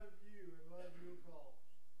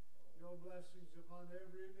blessings upon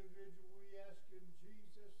every individual we ask in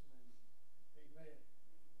Jesus' name. Amen.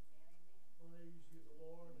 Praise you, the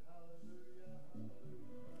Lord. Hallelujah.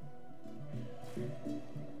 Hallelujah.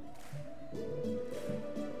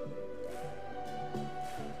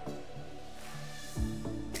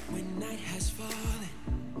 When night has fallen,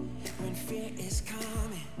 when fear is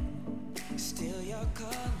coming, still you're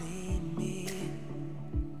calling me.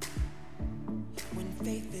 When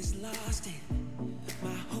faith is lost and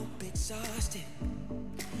my hope exhausted,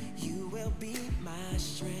 you will be my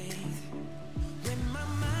strength. When my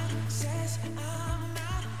mind says I'm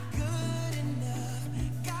not good enough,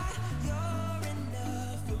 God, you're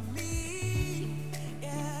enough for me.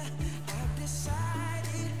 Yeah, I've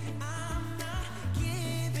decided I'm not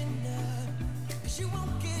giving up, 'cause you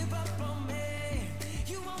won't give up on me.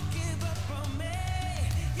 You won't give up on me.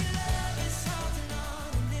 Your love is holding on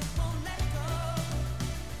and it won't let go.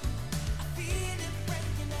 I feel it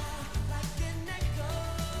breaking out like an echo.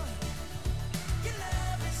 Your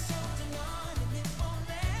love is holding on and it won't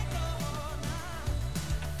let go now.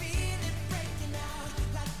 I feel it breaking out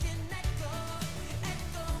like an echo,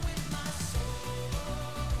 echo in my soul.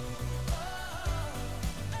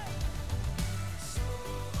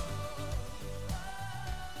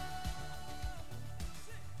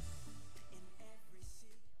 In every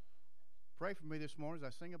sea. Pray for me this morning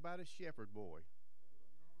as I sing about a shepherd boy.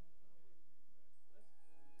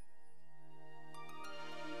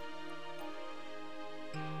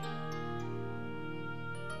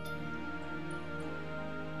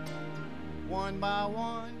 One by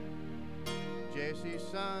one, Jesse's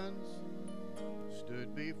sons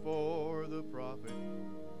stood before the prophet.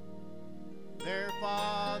 Their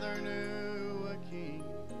father knew a king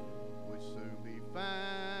would soon be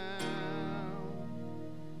found.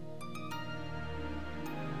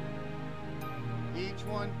 Each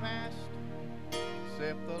one passed,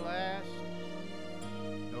 except the last.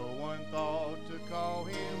 No one thought to call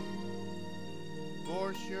him,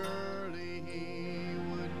 for surely he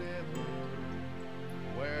would never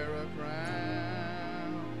wear a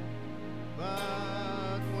crown.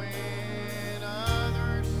 But when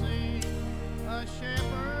others see a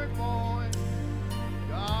shepherd boy,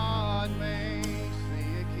 God may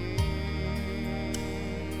see a king.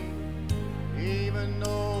 Even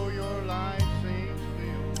though your life seems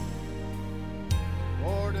filled with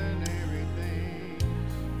ordinary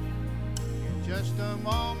things, in just a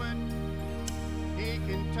moment he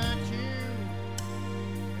can touch you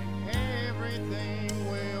and everything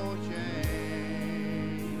will change.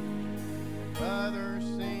 Others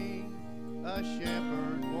sing a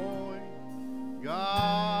shepherd boy,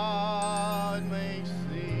 God may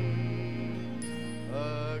sing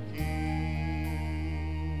a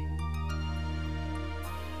king.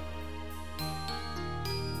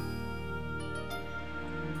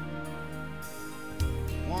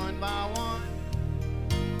 One by one,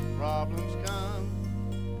 problems come,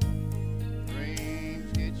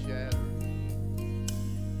 dreams get shattered.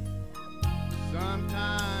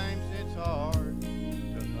 Sometimes it's hard to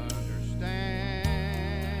understand.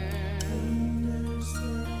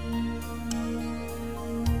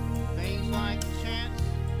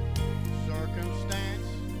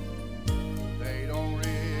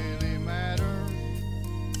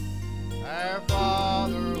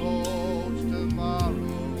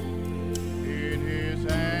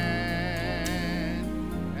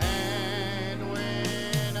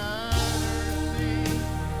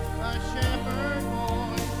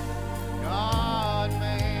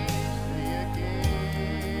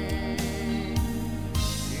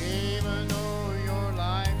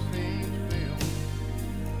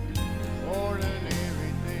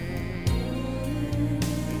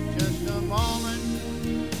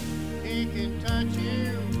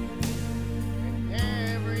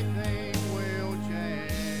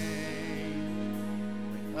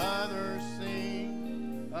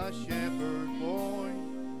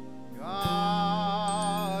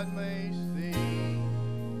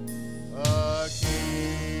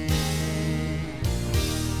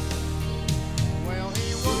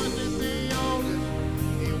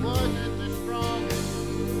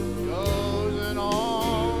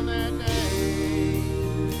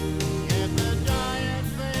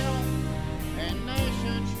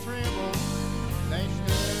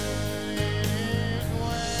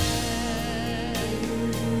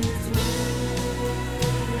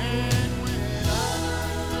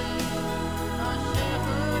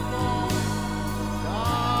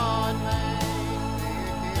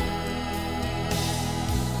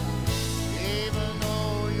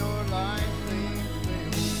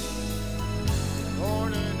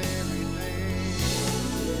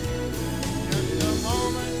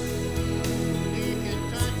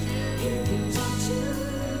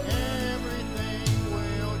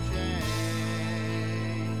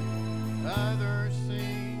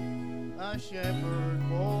 a shepherd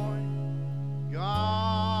boy,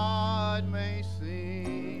 God may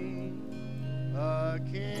sing a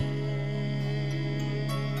king.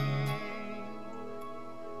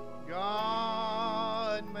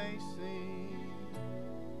 God may sing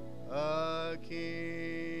a king.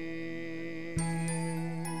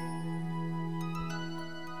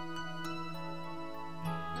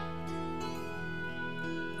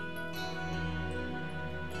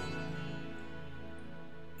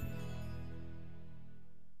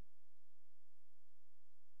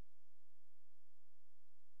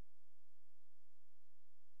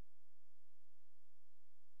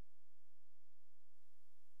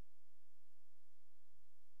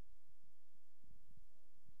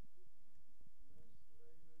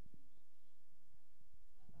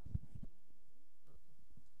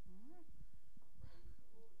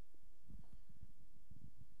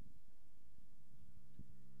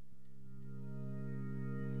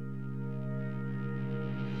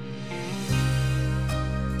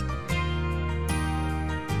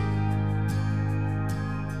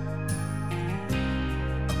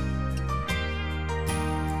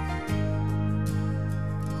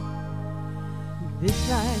 This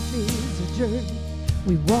life is a journey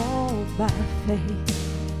we walk by faith,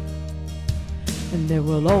 and there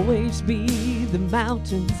will always be the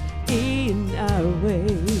mountains in our way.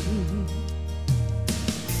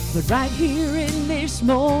 But right here in this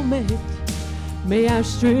moment, may our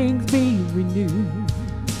strength be renewed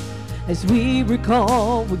as we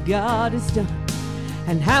recall what God has done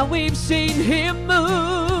and how we've seen Him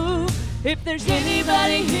move. If there's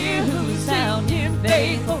anybody here who's found Him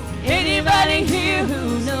faithful, anybody here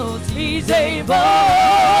who knows He's able,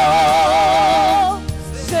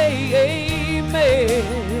 say amen.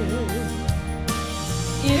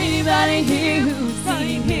 Anybody here who's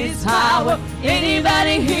seen His power,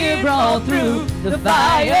 anybody here brought through the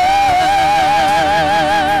fire,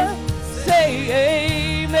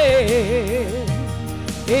 say amen.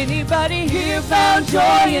 Anybody here found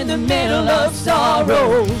joy in the middle of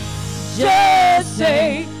sorrow, just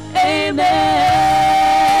say amen.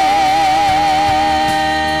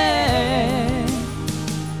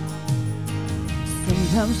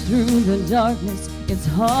 Sometimes through the darkness it's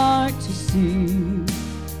hard to see,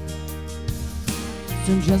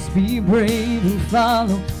 so just be brave and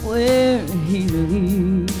follow where He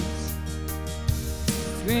leads.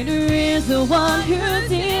 Greater is the one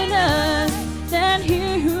who's in us than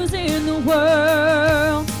he who's in the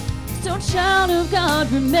world. So child of God,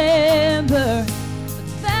 remember, the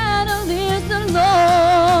battle is the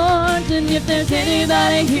Lord's. And if there's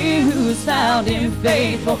anybody here who's found Him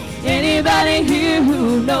faithful, anybody here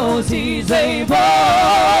who knows He's able,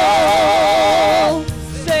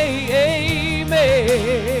 say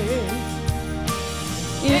amen.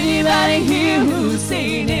 Anybody here who's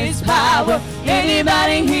seen His power,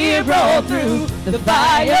 anybody here brought through the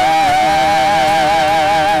fire,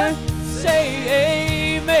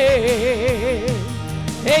 say amen.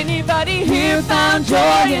 Anybody here found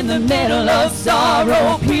joy in the middle of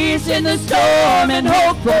sorrow, peace in the storm and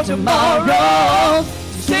hope for tomorrow,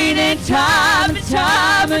 seen it time and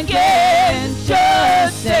time again,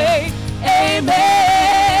 just say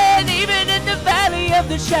amen. Even in the valley of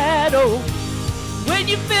the shadow, when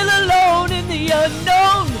you feel alone in the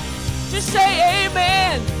unknown, just say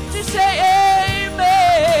amen, just say amen.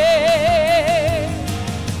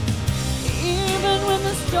 Even when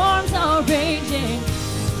the storms are raging,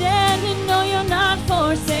 stand and know you're not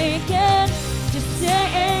forsaken. Just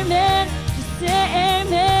say amen, just say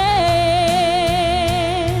amen.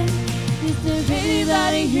 Is there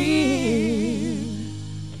anybody here?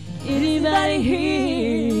 Anybody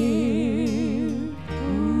here?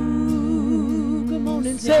 Ooh, come on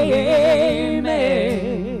and say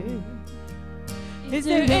amen. Is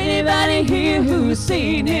there anybody here who's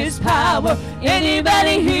seen His power?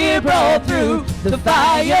 Anybody here brought through the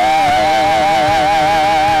fire?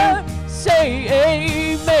 Say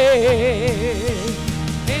amen.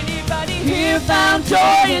 Anybody here found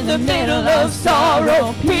joy in the middle of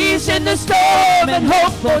sorrow, peace in the storm and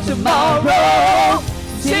hope for tomorrow,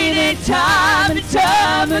 seen it time and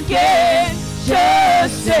time again,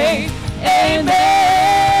 just say amen.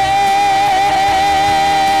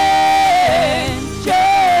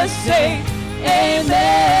 Say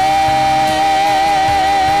amen.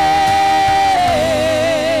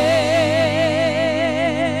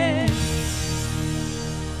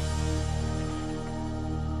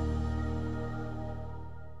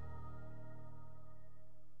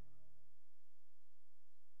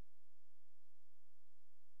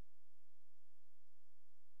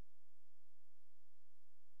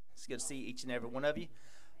 It's good to see each and every one of you.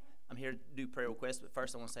 I'm here to do prayer requests, but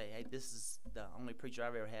first I want to say, hey, this is the only preacher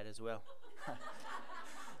I've ever had as well.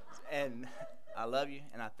 And I love you,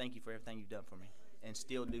 and I thank you for everything you've done for me and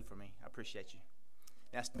still do for me. I appreciate you.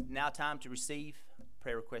 Now time to receive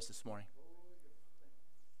prayer requests this morning.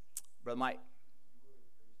 Brother Mike.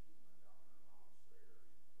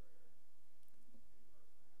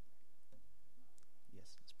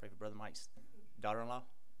 Yes, let's pray for Brother Mike's daughter-in-law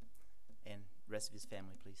and the rest of his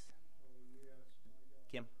family, please.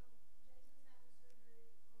 Kim.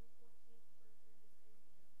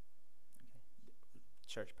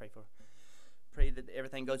 Church, pray that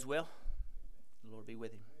everything goes well. The Lord be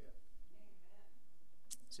with him.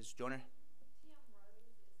 Sister Joyner. Tim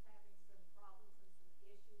Rose is having some problems and some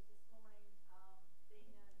issues this morning.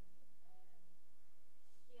 Dina and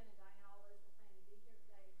Ken and Diane, all those were planning to be here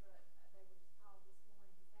today, but they were just called this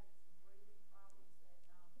morning. He's having some breathing problems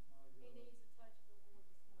that he needs a touch of the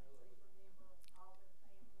Lord this morning. Please remember all their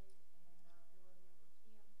family and remember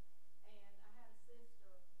Kim. And I had a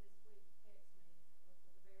sister this week text me with a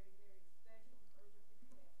very, very special and urgent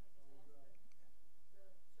request. I just asked the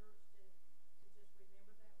church to just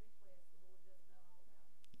remember that request. The Lord does know all about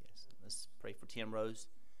it. Yes, let's pray for Tim Rose.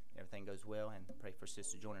 Everything goes well, and pray for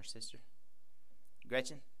Sister Joyner's sister.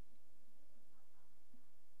 Gretchen.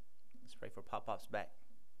 Let's pray for Pop-Pop's back.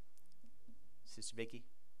 Sister Vicky.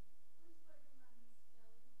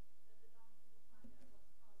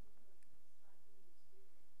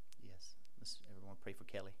 Yes, let's everyone pray for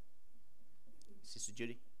Kelly. Sister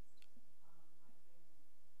Judy.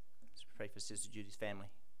 Let's pray for Sister Judy's family.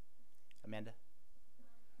 Amanda.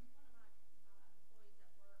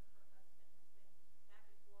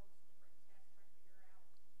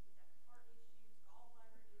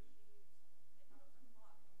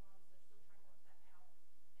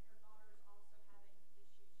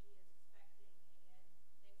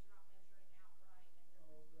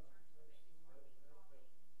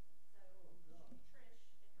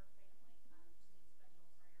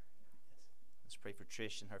 Let's pray for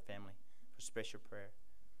Trish and her family for special prayer.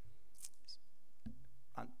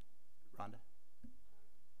 Rhonda.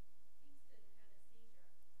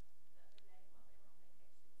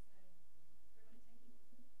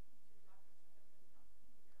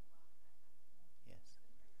 Yes.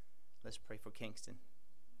 Let's pray for Kingston.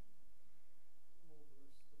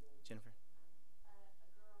 Jennifer.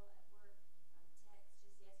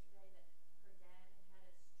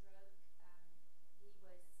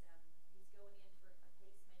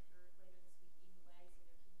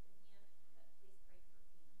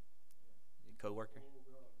 Co-worker.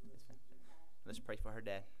 Let's pray for her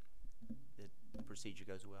dad. The procedure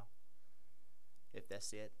goes well. If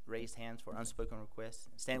that's it, raised hands for unspoken requests.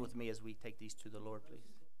 Stand with me as we take these to the Lord, please.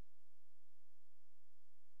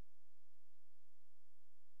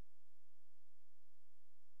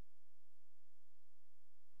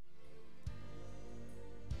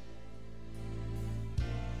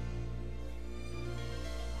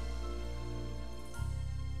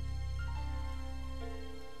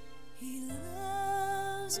 He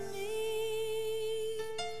loves me,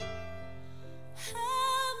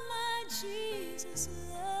 how my Jesus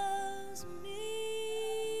loves me.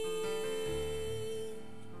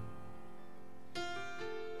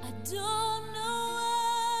 I don't know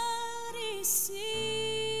what he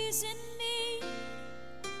sees in me,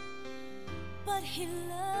 but he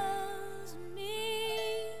loves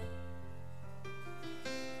me.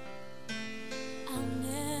 I'll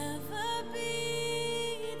never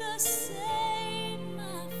be the same,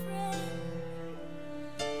 my friend.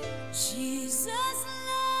 Jesus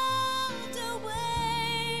loved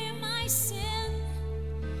away my sin.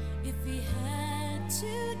 If he had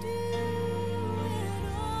to do it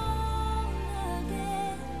all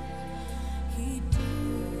again, he'd do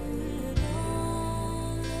it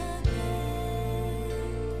all again.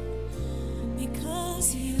 Because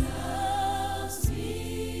he loves me.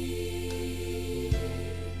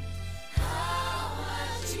 How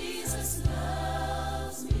much Jesus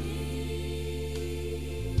loves me.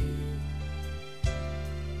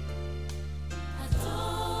 I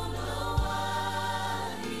don't know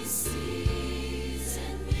what he sees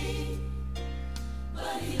in me,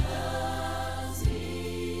 but he loves me.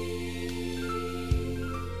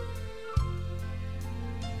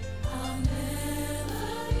 I'll never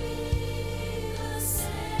be the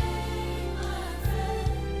same.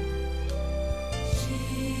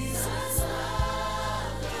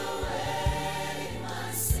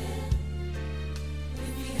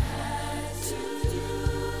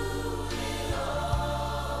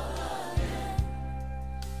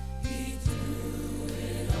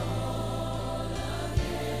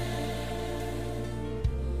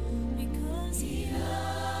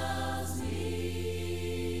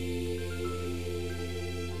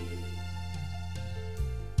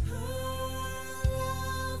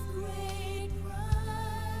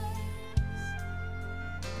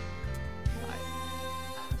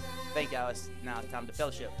 Thank y'all. It's now time to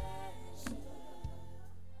fellowship.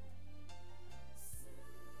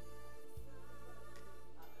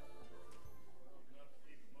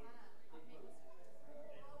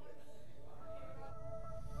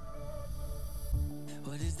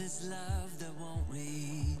 What is this love that won't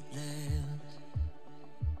relent?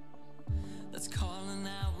 That's calling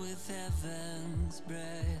out with heaven's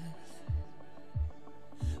breath.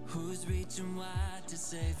 Who's reaching wide to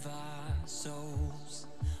save our souls?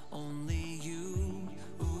 Only you.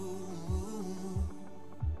 Ooh.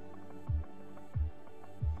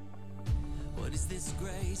 What is this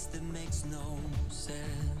grace that makes no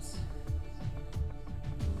sense?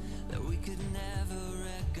 That we could never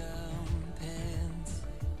recompense.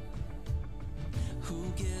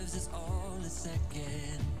 Who gives us all a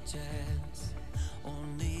second chance?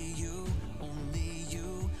 Only you, only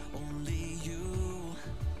you, only you.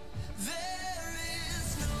 There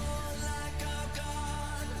is no one like our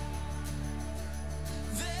God.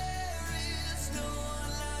 There is no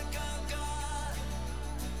one like our God.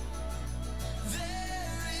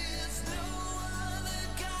 There is no other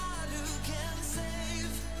God who can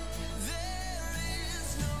save. There is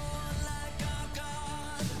no one like our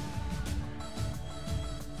God.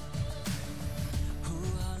 Who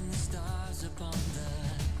hung the stars upon the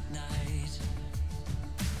night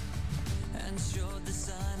and showed the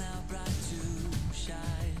sun how bright to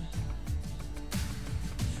shine?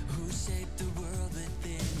 Who shaped the world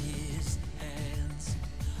within his hands?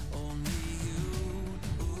 Only you.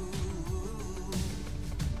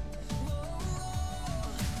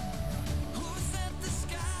 Who set the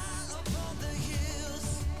sky upon the hills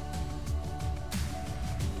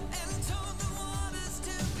and told the waters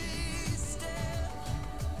to be still?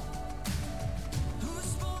 Who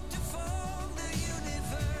spoke to form the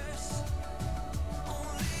universe?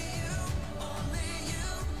 Only you, only you,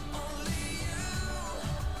 only you.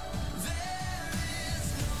 There is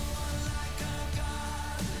no one like our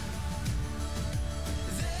God.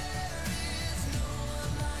 There is no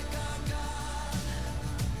one like our God.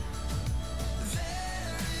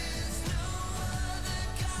 There is no other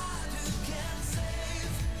God who can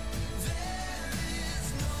save. There is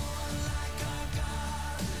no one like our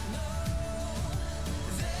God. No,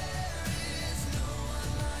 there is no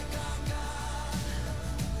one like our God.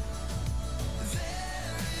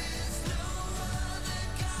 There is no other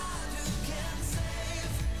God who can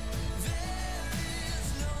save. There is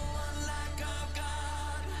no one like our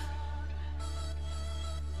God.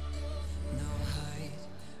 No height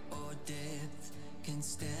or depth can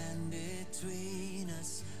stand between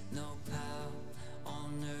us. No power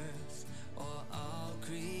on earth or all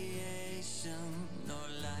creation. No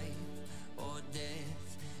life or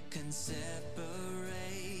death can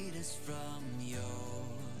separate us from your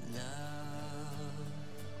love.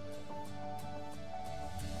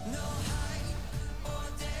 No height or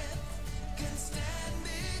depth can stand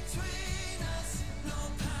between us. No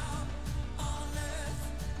power on earth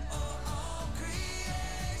or all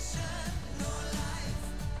creation. No life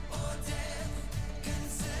or death can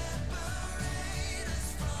separate us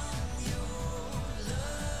from your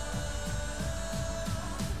love.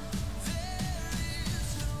 There is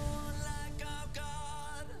no one like our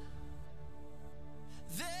God.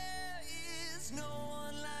 There is no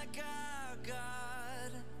one like our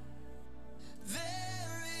God.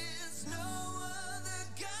 There is no other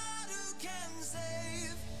God who can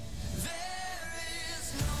save. There is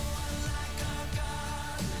no one like our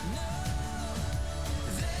God. No,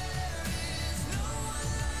 there is no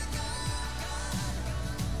one like our God.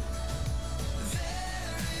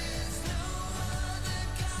 There is no other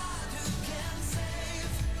God who can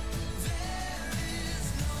save. There is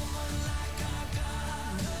no one like our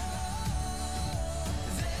God. No,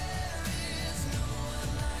 there is no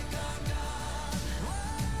one like our God.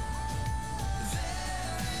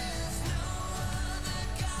 There is no other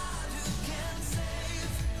God who can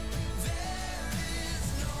save. There is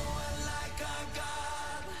no one like our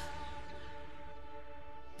God.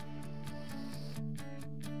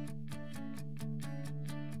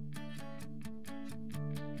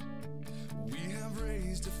 We have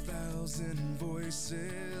raised 1,000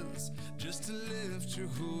 voices just to lift your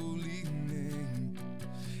holy name.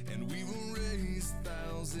 And we will raise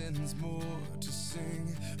thousands more to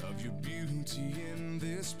sing of your beauty in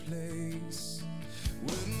this place.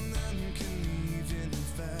 Where none can even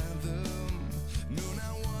fathom, no,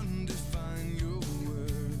 not one define your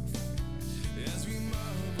worth. As we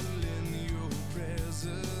marvel in your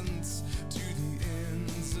presence to the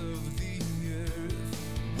ends of the earth.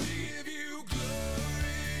 We give you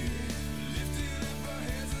glory, lifting up our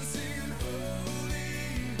hands and singing holy.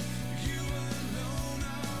 You alone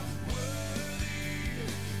are worthy.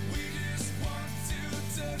 We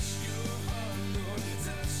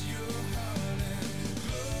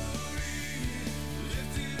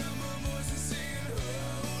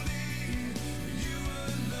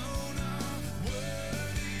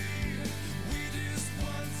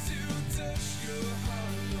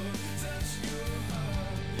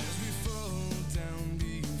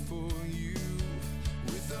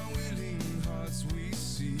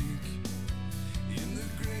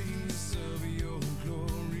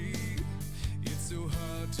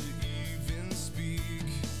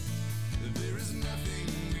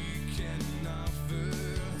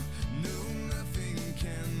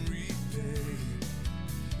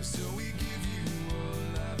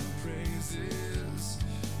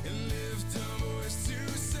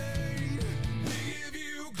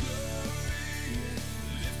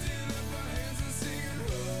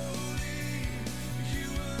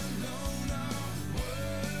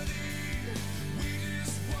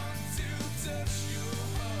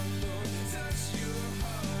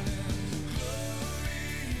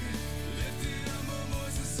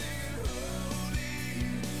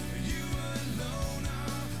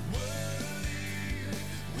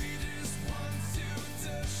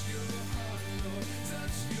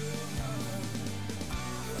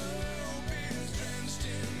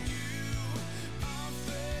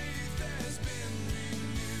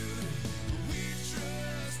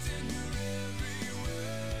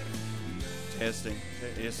Testing.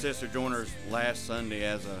 It's Sister Joyner's last Sunday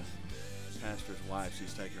as a pastor's wife.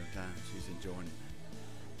 She's taking her time. She's enjoying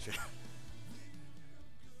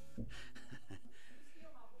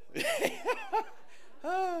it.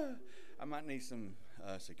 I might need some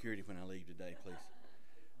security when I leave today, please.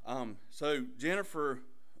 So Jennifer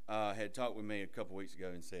had talked with me a couple weeks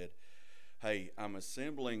ago and said, hey, I'm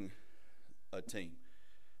assembling a team.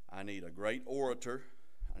 I need a great orator.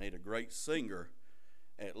 I need a great singer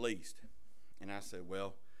at least. And I said,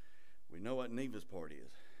 well, we know what Neva's part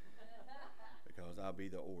is. Because I'll be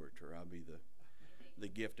the orator. I'll be the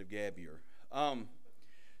gift of Gabbier.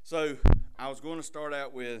 So I was going to start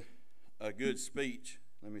out with a good speech.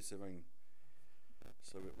 Let me see if I can.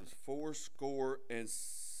 So it was 4 and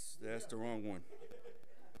that's the wrong one.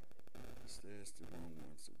 That's the wrong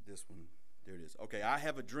one. So this one, there it is. Okay, I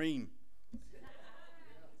have a dream.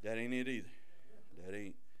 That ain't it either.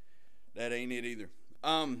 That ain't it either.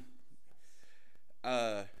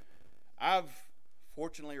 I've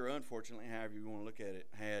fortunately or unfortunately, however you want to look at it,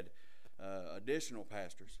 had additional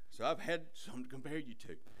pastors. So I've had something to compare you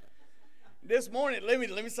to. This morning, let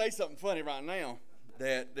me say something funny right now.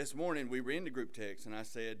 That this morning we were in the group text, and I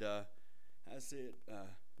said,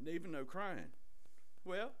 Neva, no crying.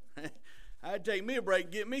 Well, I had to take me a break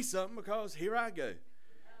and get me something because here I go.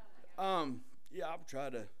 Yeah, I'll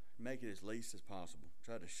try to make it as least as possible.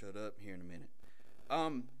 Try to shut up here in a minute.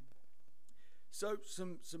 So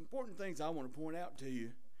some important things I want to point out to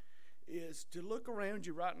you is to look around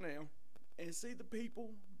you right now and see the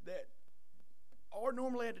people that are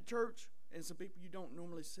normally at the church and some people you don't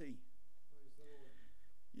normally see.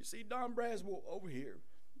 You see Don Braswell over here.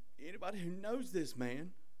 Anybody who knows this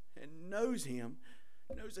man and knows him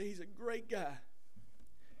knows that he's a great guy.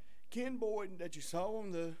 Ken Boyd that you saw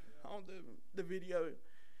on the video,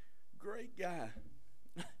 great guy.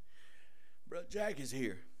 Brother Jack is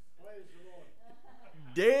here. Praise the Lord.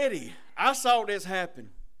 Daddy, I saw this happen.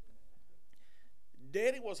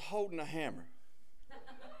 Daddy was holding a hammer.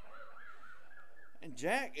 And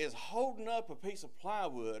Jack is holding up a piece of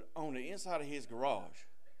plywood on the inside of his garage.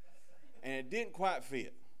 And it didn't quite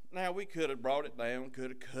fit. Now, we could have brought it down,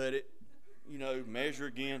 could have cut it, measure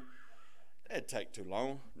again. That'd take too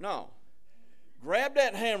long. No. Grab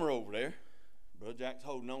that hammer over there. Brother Jack's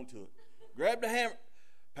holding on to it. Grab the hammer.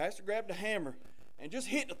 Pastor grabbed the hammer and just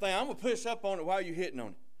hit the thing. I'm going to push up on it while you're hitting on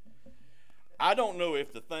it. I don't know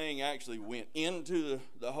if the thing actually went into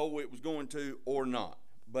the hole it was going to or not.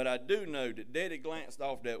 But I do know that Daddy glanced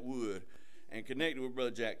off that wood and connected with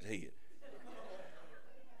Brother Jack's head.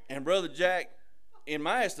 And Brother Jack, in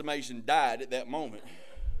my estimation, died at that moment.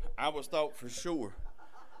 I was thought for sure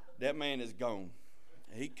that man is gone.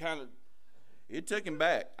 It took him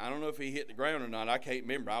back. I don't know if he hit the ground or not. I can't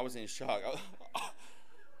remember. I was in shock.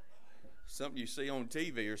 Something you see on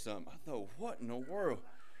TV or something. I thought, what in the world?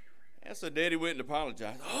 And so Daddy went and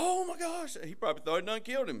apologized. Oh my gosh. He probably thought it done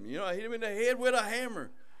killed him. I hit him in the head with a hammer.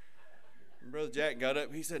 And Brother Jack got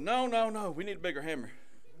up. He said, no. We need a bigger hammer.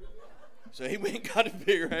 So he went and got a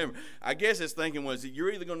bigger hammer. I guess his thinking was, you're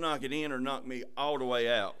either going to knock it in or knock me all the way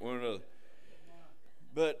out. One or another.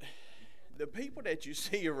 But the people that you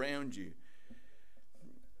see around you,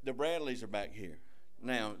 the Bradleys are back here.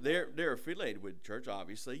 Now, they're affiliated with the church,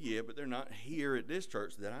 obviously, yeah, but they're not here at this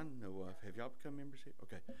church that I know of. Have y'all become members here?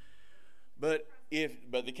 Okay. But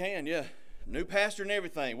they can, yeah. New pastor and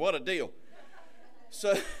everything. What a deal.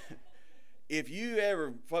 So if you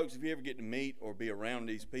ever get to meet or be around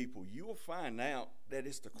these people, you will find out that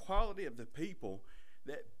it's the quality of the people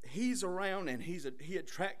that he's around and he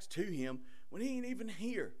attracts to him when he ain't even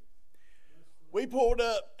here. We pulled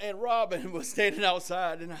up and Robin was standing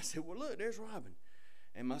outside and I said, well, look, there's Robin.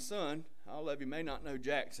 And my son, all of you may not know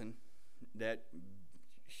Jackson, that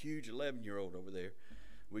huge 11-year-old over there.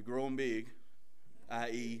 We growing big,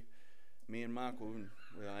 i.e., me and Michael,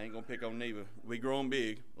 I ain't going to pick on Neva. We growing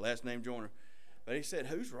big, last name Joyner. But he said,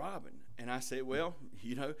 who's Robin? And I said, well,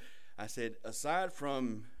 aside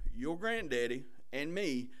from your granddaddy and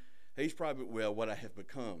me, he's probably, what I have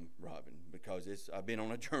become, Robin, because I've been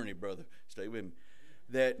on a journey, brother. Stay with me.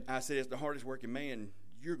 That I said, it's the hardest working man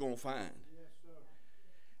you're going to find. Yes, sir.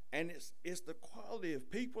 And it's the quality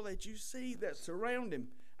of people that you see that surround him.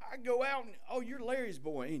 I go out and, you're Larry's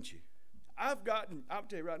boy, ain't you? I'll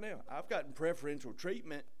tell you right now, I've gotten preferential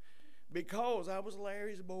treatment because I was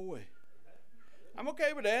Larry's boy. I'm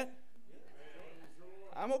okay with that.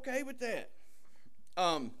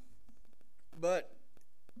 But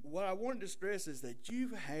what I wanted to stress is that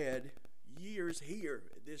you've had years here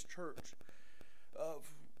at this church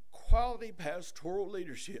of quality pastoral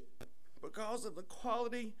leadership because of the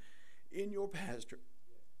quality in your pastor.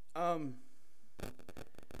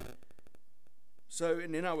 So,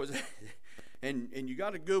 and then I was, and you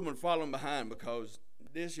got a good one following behind, because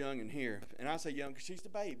this young in here, and I say young because she's the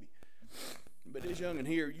baby, but this young in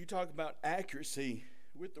here, you talk about accuracy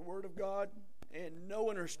with the Word of God and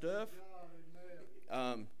knowing her stuff.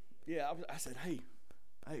 Yeah, I said, hey,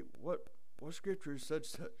 what scripture is such?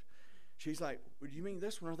 She's like, well, do you mean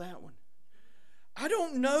this one or that one? I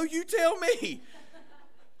don't know. You tell me.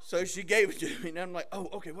 So she gave it to me, and I'm like, oh,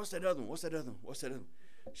 okay. What's that other one? What's that other one? What's that other one?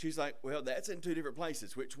 She's like, well, that's in 2 different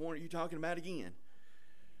places. Which one are you talking about again?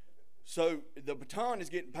 So the baton is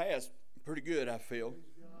getting passed pretty good, I feel.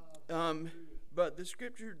 But the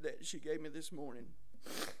scripture that she gave me this morning,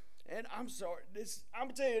 and I'm sorry, I'm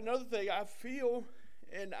going to tell you another thing I feel,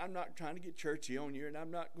 and I'm not trying to get churchy on you, and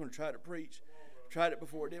I'm not going to try to preach. Tried it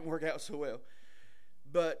before, it didn't work out so well.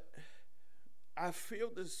 But I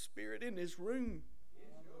feel the Spirit in this room.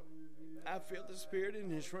 I feel the Spirit in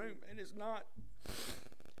this room, and it's not...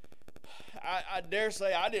 I dare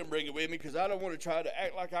say I didn't bring it with me, because I don't want to try to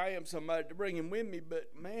act like I am somebody to bring him with me, but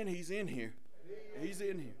man, he's in here. He's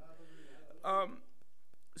in here.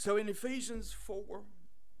 So in Ephesians 4,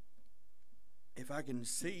 if I can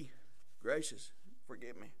see, gracious,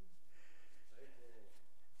 forgive me.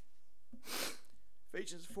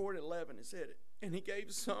 Ephesians 4:11, it said it. And he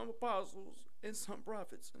gave some apostles, and some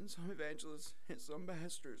prophets, and some evangelists, and some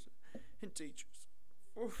pastors, and teachers,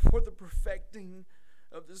 for the perfecting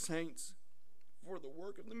of the saints, for the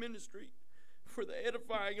work of the ministry, for the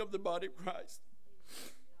edifying of the body of Christ.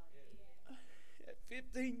 At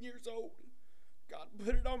 15 years old, God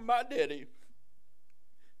put it on my daddy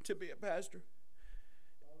to be a pastor.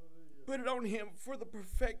 Put it on him for the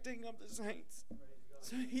perfecting of the saints.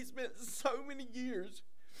 So he spent so many years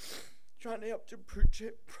trying to help to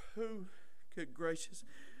good gracious,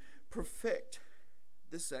 perfect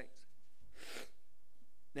the saints.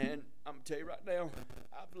 And I'm going to tell you right now,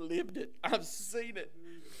 I've lived it. I've seen it.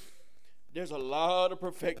 There's a lot of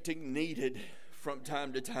perfecting needed from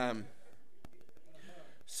time to time.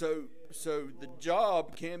 So the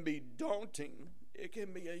job can be daunting. It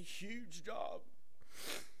can be a huge job.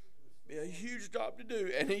 Be a huge job to do.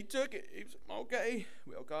 And he took it. He was, okay,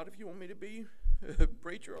 well, God, if you want me to be a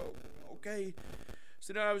preacher, okay.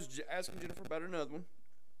 So now I was asking Jennifer about another one.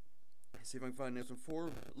 Let's see if I can find this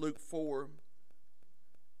one. Luke 4.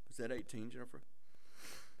 Is that 18, Jennifer?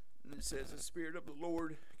 And it says, the Spirit of the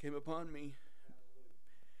Lord came upon me,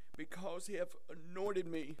 because he hath anointed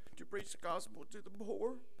me to preach the gospel to the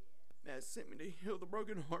poor, and hath sent me to heal the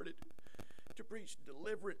brokenhearted, to preach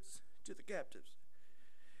deliverance to the captives,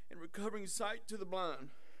 and recovering sight to the blind.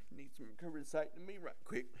 Need some recovering sight to me right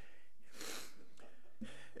quick.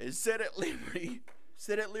 And set at liberty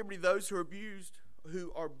those who are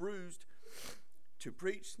bruised, to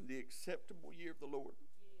preach the acceptable year of the Lord.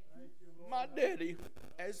 My daddy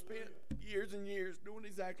has spent years and years doing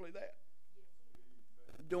exactly that.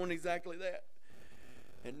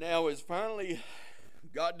 And now has finally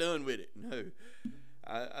got done with it. No,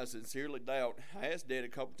 I sincerely doubt. I asked Dad a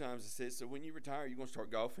couple times, I said, so when you retire, you going to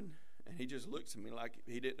start golfing? And he just looks at me like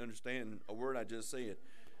he didn't understand a word I just said.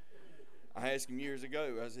 I asked him years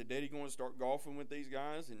ago, I said, Daddy, you going to start golfing with these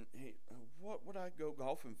guys? And he, what would I go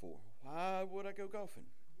golfing for? Why would I go golfing?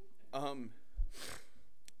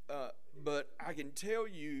 But I can tell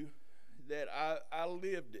you that I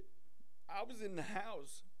lived it. I was in the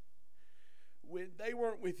house. When they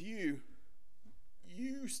weren't with you,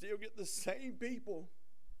 you still get the same people.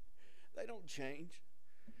 They don't change.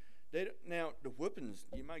 Now, the whoopings,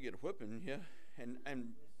 you might get a whooping, yeah.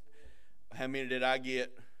 And how many did I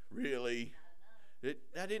get, really?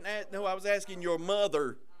 I didn't ask. No, I was asking your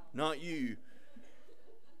mother, not you.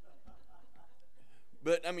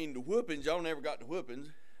 But, I mean, the whoopings, y'all never got the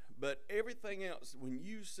whoopings. But everything else, when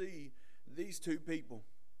you see these two people,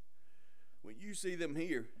 when you see them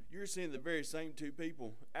here, you're seeing the very same two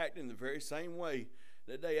people acting the very same way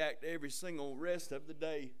that they act every single rest of the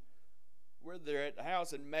day. Whether they're at the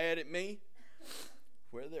house and mad at me,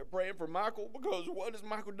 whether they're praying for Michael because what has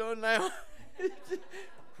Michael done now?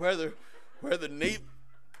 whether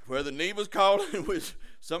Neva's calling with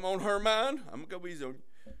something on her mind, I'm gonna go easy on you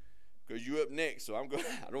because you up next. So I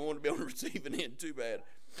don't want to be on the receiving end too bad.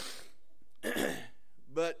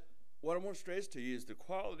 But what I want to stress to you is the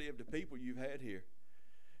quality of the people you've had here,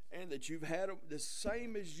 and that you've had them the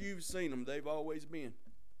same as you've seen them. They've always been.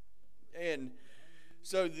 And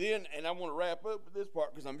so then, and I want to wrap up with this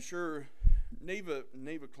part because I'm sure Neva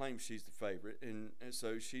claims she's the favorite, and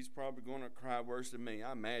so she's probably going to cry worse than me.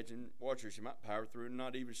 I imagine. Watch her; she might power through and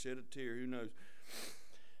not even shed a tear. Who knows?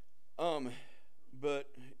 But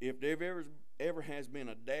if there ever has been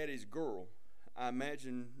a daddy's girl, I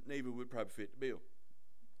imagine Neva would probably fit the bill.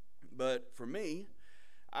 But for me,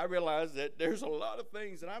 I realized that there's a lot of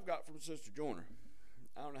things that I've got from Sister Joyner.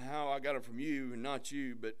 I don't know how I got them from you and not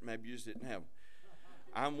you, but maybe you just didn't have them.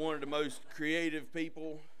 I'm one of the most creative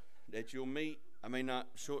people that you'll meet. I may not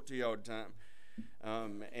show it to you all the time.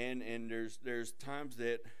 And there's times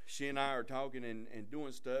that she and I are talking and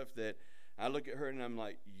doing stuff that I look at her and I'm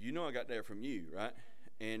like, you know I got that from you, right?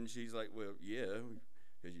 And she's like, well, yeah,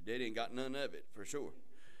 because your daddy ain't got none of it, for sure.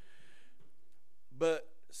 But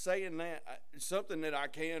saying that, something that I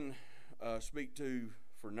can speak to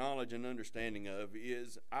for knowledge and understanding of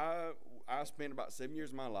is I spent about 7 years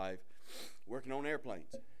of my life working on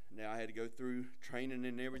airplanes. Now, I had to go through training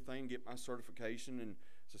and everything, get my certification, and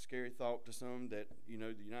it's a scary thought to some that, you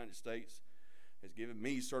know, the United States has given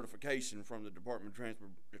me certification from the Department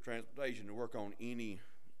of Transportation to work on any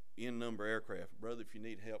N-number aircraft. Brother, if you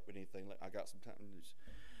need help with anything, I got some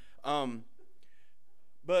time.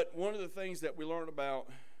 But one of the things that we learned about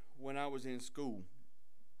when I was in school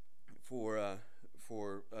for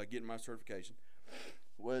getting my certification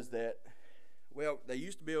was that, well, they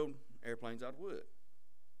used to build airplanes out of wood.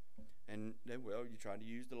 And then, well, you try to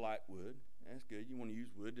use the light wood. That's good. You want to use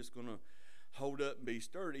wood that's going to hold up and be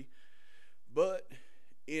sturdy. But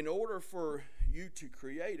in order for you to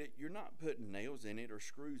create it, you're not putting nails in it or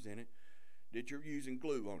screws in it, that you're using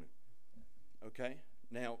glue on it. Okay?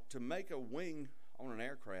 Now, to make a wing on an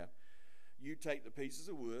aircraft, you take the pieces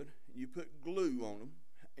of wood, you put glue on them,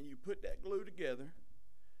 and you put that glue together,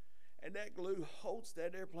 and that glue holds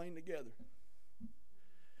that airplane together.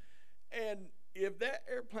 And if that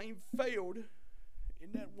airplane failed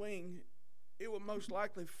in that wing, it would most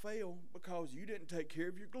likely fail because you didn't take care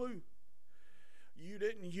of your glue. You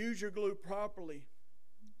didn't use your glue properly.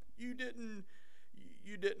 You didn't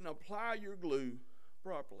apply your glue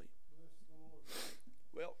properly.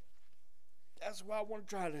 Well, that's why I want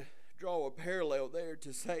to try to draw a parallel there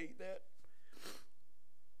to say that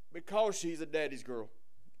because she's a daddy's girl,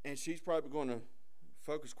 and she's probably going to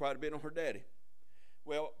focus quite a bit on her daddy.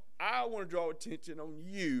 Well, I want to draw attention on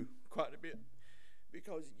you quite a bit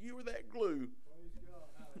because you were that glue.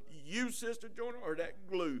 You, Sister Joyner, are that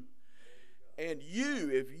glue. And you,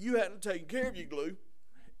 if you hadn't taken care of your glue,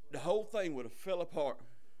 the whole thing would have fell apart.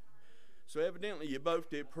 So evidently you both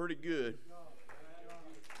did pretty good.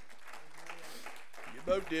 You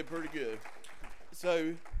both did pretty good.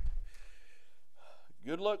 So,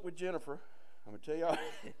 good luck with Jennifer. I'm going to tell y'all,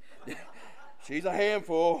 she's a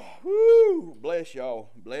handful. Woo! Bless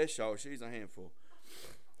y'all. Bless y'all. She's a handful.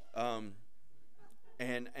 And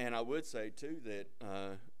I would say, too,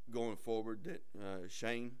 that going forward, that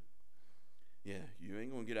Shane, yeah, you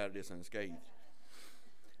ain't going to get out of this unscathed.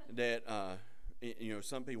 That, you know,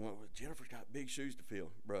 some people went, well, Jennifer's got big shoes to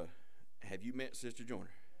fill. Bruh, have you met Sister Joyner?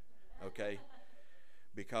 Okay?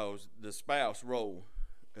 Because the spouse role,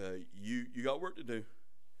 you got work to do.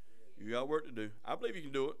 You got work to do. I believe you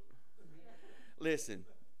can do it. Listen,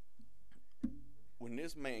 when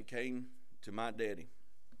this man came to my daddy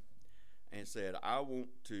and said, I want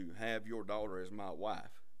to have your daughter as my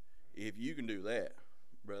wife, if you can do that,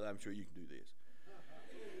 brother, I'm sure you can do this.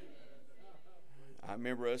 I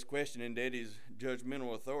remember us questioning Daddy's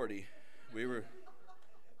judgmental authority. We were,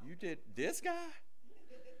 you did this guy?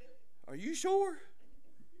 Are you sure?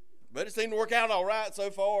 But it seemed to work out all right so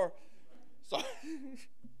far. So,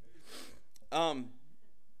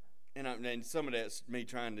 and some of that's me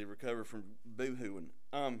trying to recover from boo-hooing.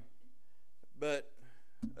 But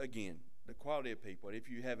again, the quality of people. If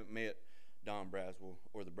you haven't met Don Braswell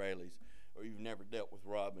or the Bradleys, or you've never dealt with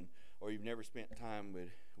Robin, or you've never spent time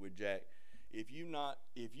with Jack, if you've not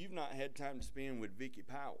had time to spend with Vicky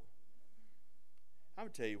Powell, I'm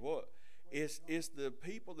gonna tell you what. It's the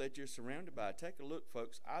people that you're surrounded by. Take a look,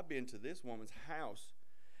 folks. I've been to this woman's house,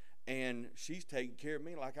 and she's taking care of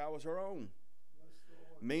me like I was her own.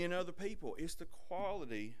 Me and other people. It's the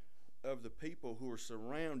quality of the people who are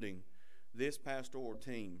surrounding this pastoral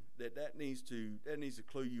team that needs to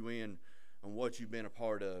clue you in on what you've been a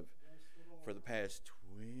part of for the past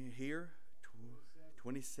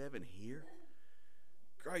 27 here.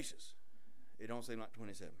 Gracious, it don't seem like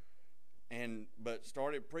 27. But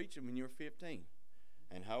started preaching when you were 15.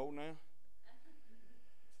 And how old now?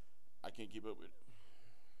 I can't keep up with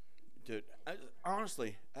it.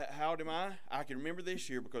 Honestly, how old am I? I can remember this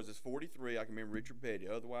year because it's 43. I can remember Richard Petty.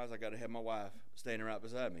 Otherwise, I got to have my wife standing right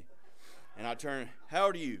beside me. And I turn, how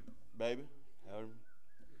old are you, baby?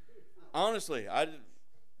 Honestly, I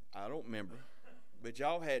don't remember. But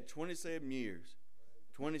y'all had 27 years.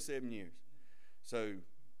 27 years. So,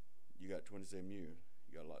 you got 27 years.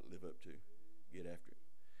 You got a lot to live up to. Get after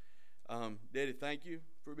it. Daddy, thank you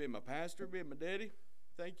for being my pastor, being my daddy.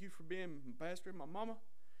 Thank you for being my pastor and my mama.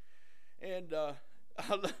 And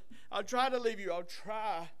I'll try to leave you. I'll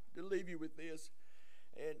try to leave you with this.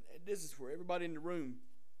 And this is for everybody in the room.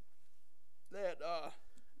 That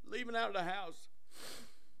leaving out of the house,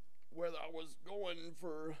 whether I was going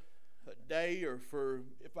for a day or for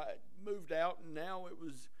if I moved out and now it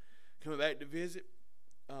was coming back to visit,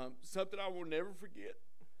 something I will never forget,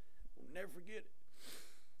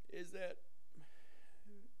 is that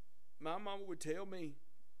my mama would tell me,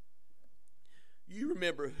 you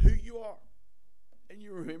remember who you are and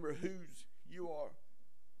you remember whose you are.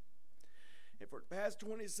 And for the past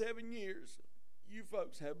 27 years, you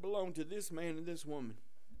folks have belonged to this man and this woman.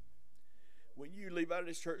 When you leave out of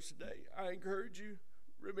this church today, I encourage you,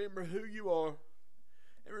 remember who you are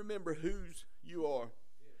and remember whose you are.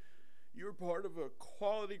 You're part of a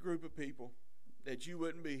quality group of people that you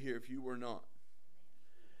wouldn't be here if you were not.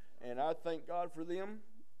 And I thank God for them,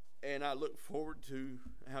 and I look forward to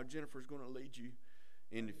how Jennifer's going to lead you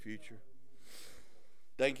in the future.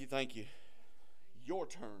 Thank you. Your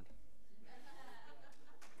turn.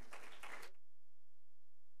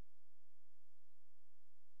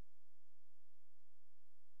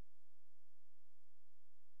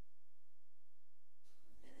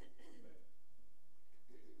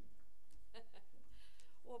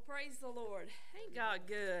 Well, praise the Lord. Ain't God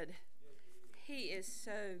good? He is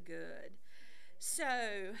so good. So,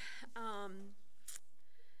 I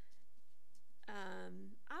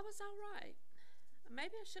was all right.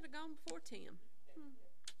 Maybe I should have gone before Tim.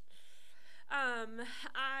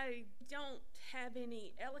 I don't have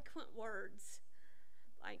any eloquent words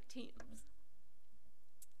like Tim's.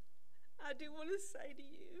 I do want to say to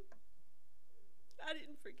you, I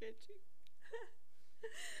didn't forget you.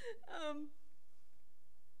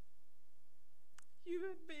 You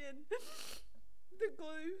have been the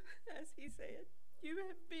glue, as he said. You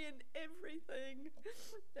have been everything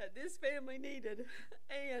that this family needed,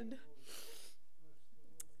 and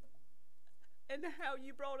how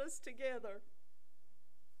you brought us together.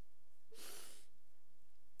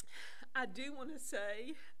 I do want to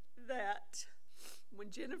say that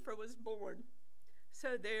when Jennifer was born,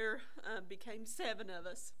 so there became 7 of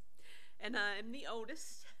us, and I am the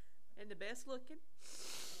oldest and the best looking.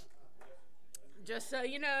 Just so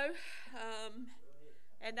you know,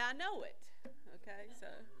 and I know it, okay, so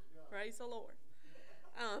praise the Lord.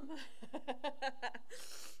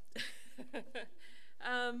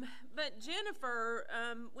 But Jennifer,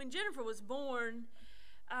 when Jennifer was born,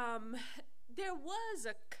 there was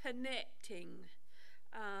a connecting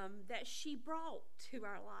that she brought to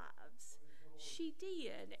our lives. She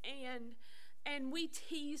did, and we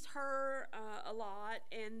teased her a lot,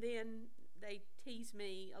 and then they tease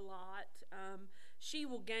me a lot. She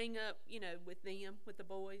will gang up, with them, with the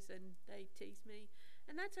boys, and they tease me.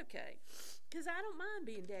 And that's okay, because I don't mind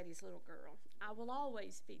being Daddy's little girl. I will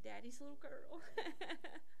always be Daddy's little girl.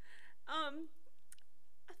 I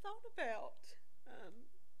thought about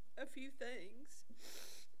a few things.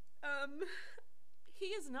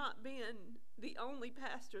 He has not been the only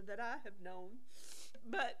pastor that I have known,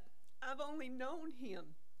 but I've only known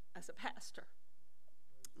him as a pastor.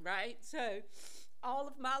 Right? So all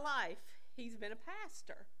of my life, he's been a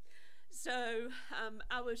pastor. So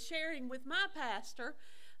I was sharing with my pastor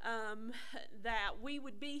that we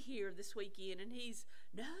would be here this weekend, and he's,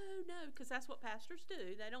 no, because that's what pastors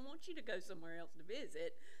do. They don't want you to go somewhere else to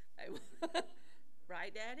visit.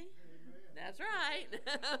 Right, Daddy? Amen. That's right.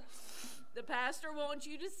 The pastor wants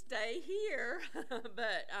you to stay here,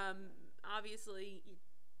 but obviously,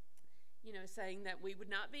 saying that we would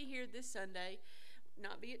not be here this Sunday,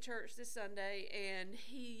 not be at church this Sunday, and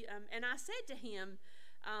he and I said to him,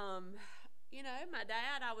 my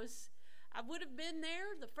dad, I would have been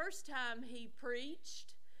there the first time he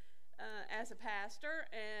preached as a pastor,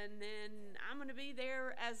 and then I'm going to be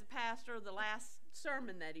there as a pastor the last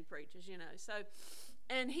sermon that he preaches, So,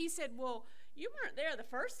 and he said, well, you weren't there the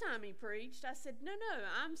first time he preached. I said, no,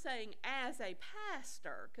 I'm saying as a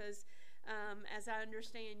pastor, because as I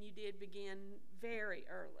understand, you did begin very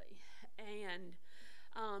early, and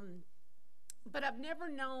but I've never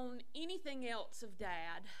known anything else of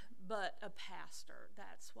Dad but a pastor.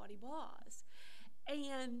 That's what he was.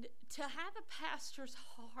 And to have a pastor's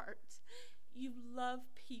heart, you love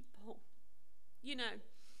people,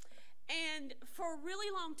 And for a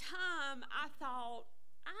really long time, I thought,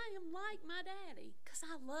 I am like my daddy because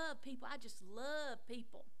I love people. I just love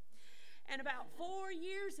people. And about 4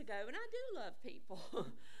 years ago, and I do love people,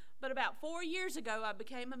 but about 4 years ago, I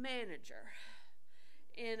became a manager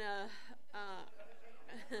in a,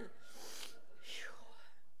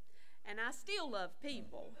 and I still love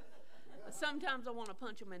people. Sometimes I want to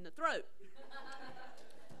punch them in the throat.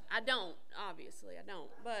 I don't, obviously, I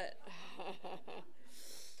don't. But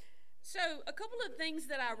so a couple of things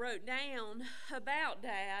that I wrote down about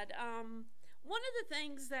Dad. One of the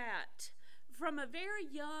things that from a very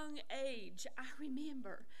young age I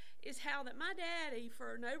remember is how that my daddy,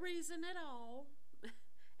 for no reason at all,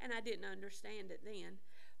 and I didn't understand it then,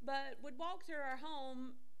 but would walk through our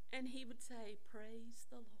home and he would say, "Praise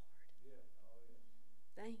the Lord."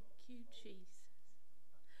 Thank you, Jesus.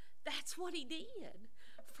 That's what he did.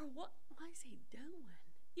 For what was he doing?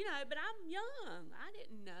 You know, but I'm young. I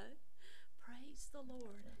didn't know. Praise the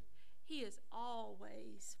Lord. He is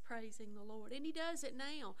always praising the Lord. And he does it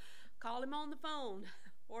now. Call him on the phone.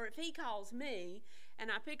 Or if he calls me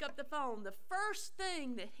and I pick up the phone, the first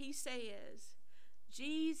thing that he says,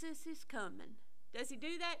 "Jesus is coming." Does he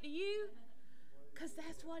do that to you? Because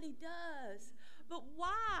that's what he does. But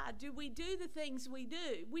why do we do the things we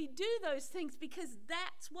do? We do those things because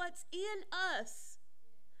that's what's in us.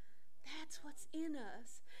 That's what's in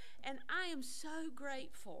us. And I am so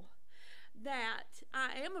grateful that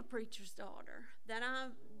I am a preacher's daughter, that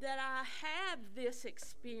I have this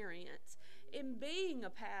experience in being a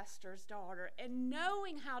pastor's daughter and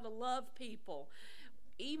knowing how to love people,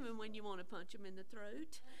 even when you want to punch them in the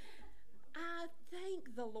throat. I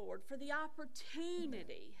thank the Lord for the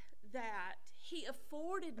opportunity that he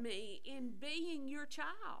afforded me in being your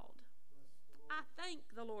child. I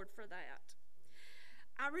thank the Lord for that.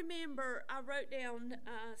 I remember I wrote down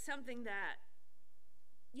something that,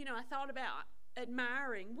 you know, I thought about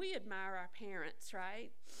admiring. We admire our parents,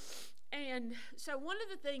 right? And so one of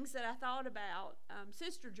the things that I thought about,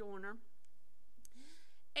 Sister Joyner,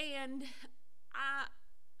 and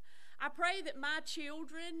I pray that my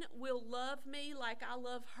children will love me like I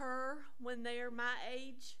love her when they're my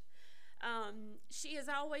age. She has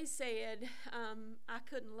always said, "I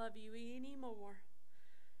couldn't love you anymore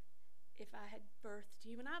if I had birthed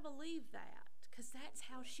you." And I believe that because that's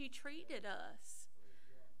how she treated us.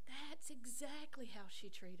 That's exactly how she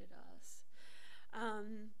treated us.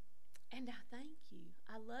 And I thank you.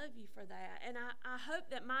 I love you for that. And I hope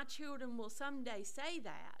that my children will someday say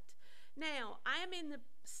that. Now, I am in the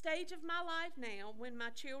stage of my life now when my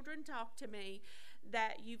children talk to me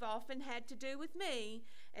that you've often had to do with me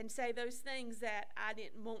and say those things that I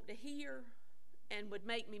didn't want to hear and would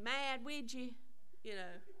make me mad, would you? You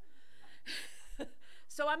know.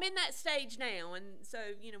 So I'm in that stage now. And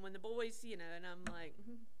so, you know, when the boys, you know, and I'm like,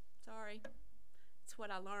 sorry, it's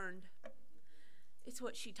what I learned. It's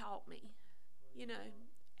what she taught me, you know.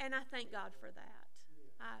 And I thank God for that.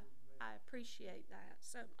 I appreciate that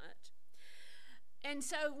so much. And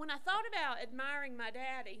so when I thought about admiring my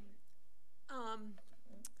daddy,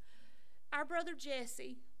 our brother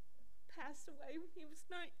Jesse passed away when he was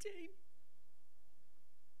 19.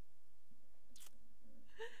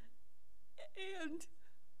 And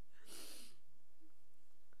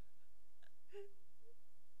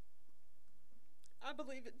I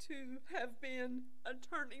believe it to have been a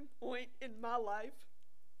turning point in my life.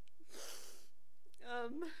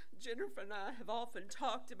 Jennifer and I have often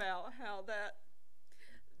talked about how that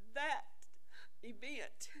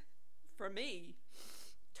event for me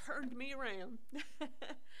turned me around.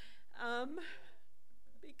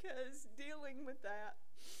 Because dealing with that,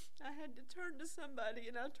 I had to turn to somebody,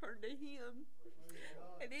 and I turned to him.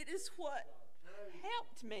 And it is what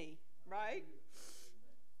helped me, right?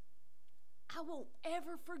 I won't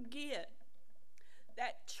ever forget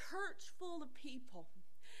that church full of people,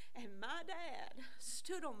 and my dad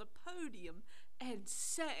stood on the podium and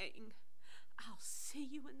sang, "I'll see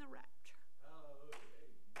you in the rapture."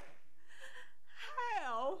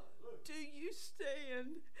 How do you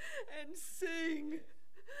stand and sing?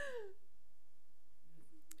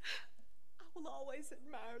 I will always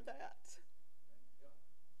admire that.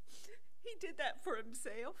 He did that for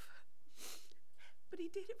himself, but he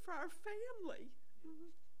did it for our family.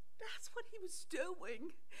 That's what he was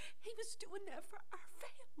doing. He was doing that for our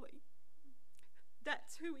family.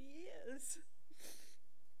 That's who he is.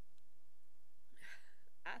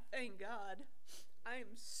 I thank God. I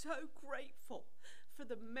am so grateful for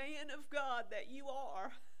the man of God that you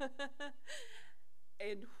are.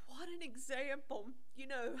 And what an example. You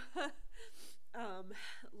know,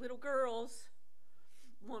 little girls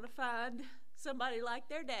want to find somebody like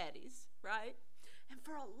their daddies, right? And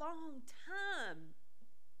for a long time,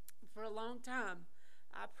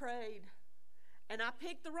 I prayed. And I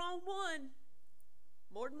picked the wrong one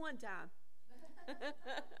more than one time.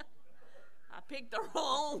 I picked the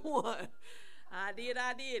wrong one. I did.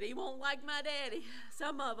 He won't like my daddy,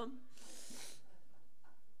 some of them.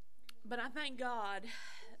 But I thank God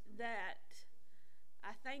that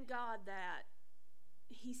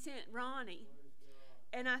he sent Ronnie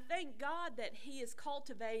And I thank God that He is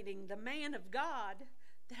cultivating the man of God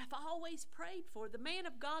that I've always prayed for, the man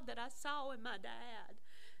of God that I saw in my dad.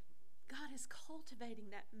 God is cultivating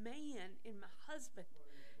that man in my husband.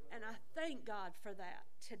 And I thank God for that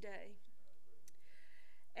today.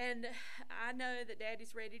 And I know that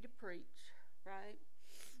Daddy's ready to preach, right?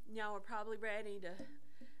 Y'all are probably ready to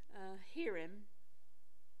hear him.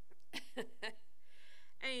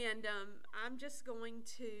 And I'm just going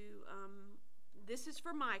to, this is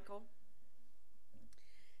for Michael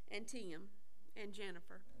and Tim and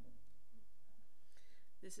Jennifer.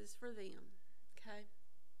 This is for them, okay?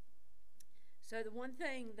 So the one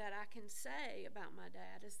thing that I can say about my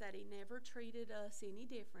dad is that he never treated us any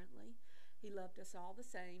differently. He loved us all the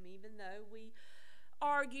same, even though we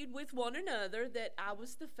argued with one another that I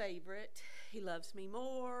was the favorite. He loves me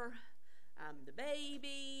more. I'm the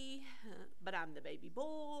baby, but I'm the baby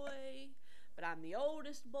boy, but I'm the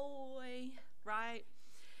oldest boy, right?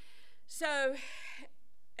 So,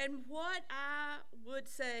 and what I would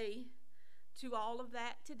say to all of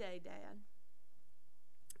that today, Dad,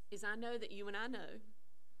 is I know that you and I know,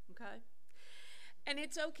 okay? And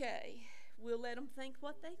it's okay. We'll let them think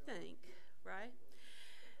what they think, right?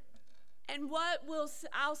 And what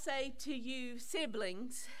I'll say to you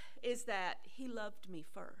siblings is that he loved me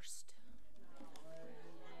first.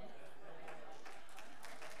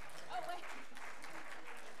 Oh, wait.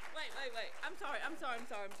 I'm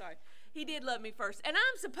sorry. He did love me first. And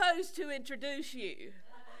I'm supposed to introduce you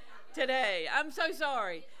today. I'm so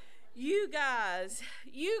sorry. You guys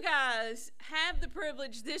have the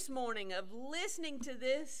privilege this morning of listening to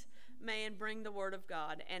this man bring the Word of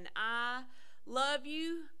God. And I love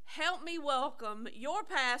you. Help me welcome your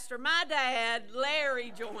pastor, my dad,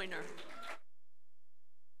 Larry Joyner.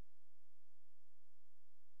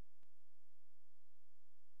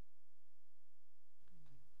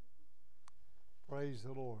 Praise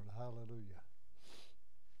the Lord. Hallelujah.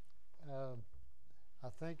 I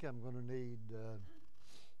think I'm going to need...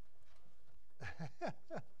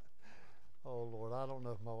 oh, Lord, I don't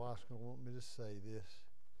know if my wife's going to want me to say this.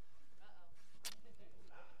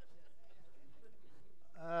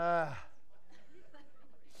 I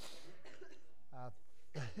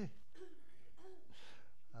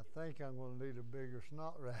think I'm going to need a bigger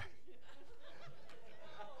snot rag.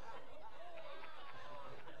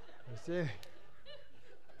 See,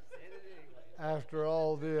 after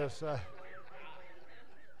all this,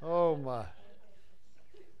 oh my,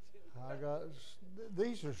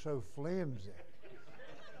 these are so flimsy.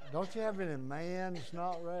 Don't you have any man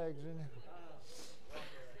snot rags in there?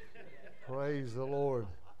 Praise the Lord.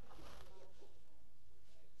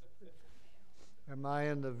 Am I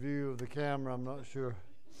in the view of the camera? I'm not sure.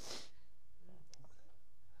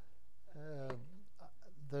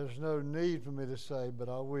 There's no need for me to say, but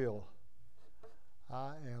I will.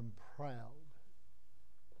 I am proud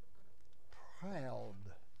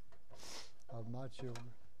of my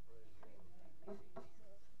children.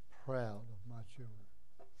 Proud of my children.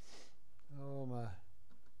 Oh my.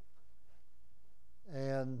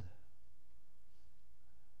 And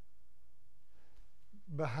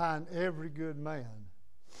behind every good man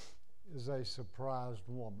is a surprised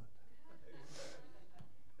woman.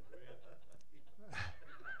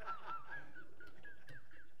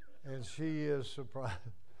 And she is surprised.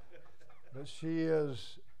 But she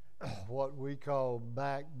is what we call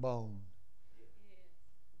backbone,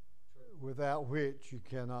 without which you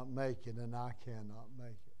cannot make it, and I cannot make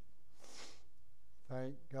it.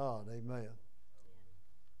 Thank God. Amen.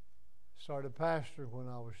 Started pastoring when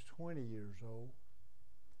I was 20 years old.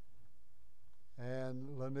 And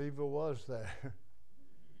Leneva was there.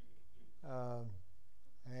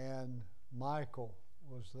 And Michael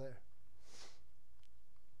was there.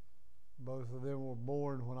 Both of them were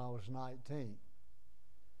born when I was 19.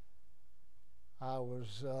 I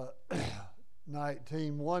was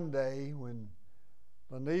 19 one day when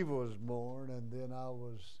Leneva was born, and then I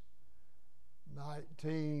was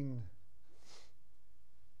 19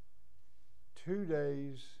 2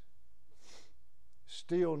 days,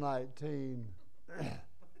 still 19.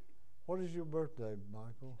 What is your birthday,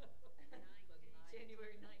 Michael?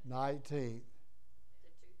 January 19th.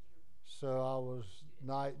 So I was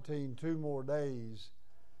 19 2 more days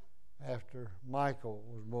after Michael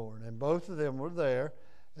was born. And both of them were there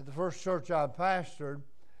at the first church I pastored,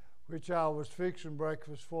 which I was fixing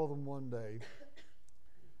breakfast for them one day.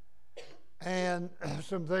 And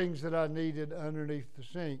some things that I needed underneath the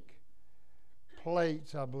sink.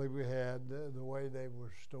 Plates, I believe we had, the way they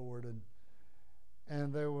were stored.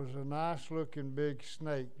 And there was a nice-looking big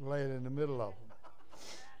snake laying in the middle of them.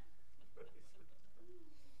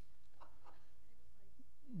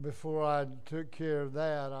 before I took care of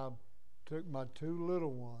that, I took my two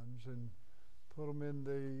little ones and put them in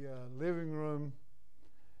the living room,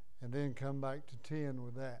 and then come back to 10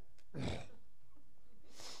 with that.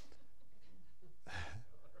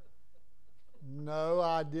 No,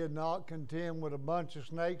 I did not contend with a bunch of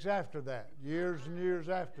snakes after that, years and years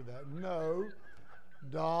after that. No,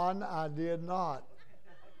 Don, I did not.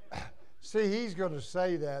 See, he's going to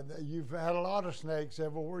say that you've had a lot of snakes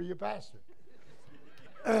everywhere you pass it.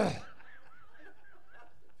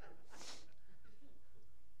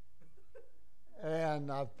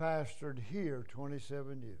 And I've pastored here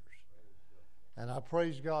 27 years. And I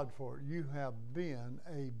praise God for it. You have been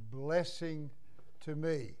a blessing to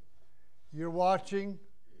me. You're watching.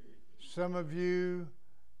 Some of you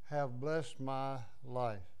have blessed my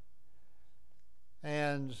life.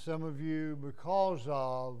 And some of you, because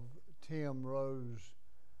of Tim Rose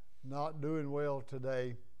not doing well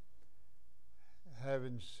today,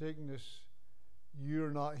 having sickness,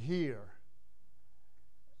 you're not here.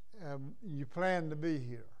 You plan to be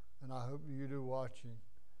here, and I hope you do watch.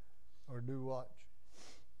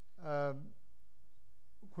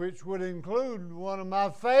 Which would include one of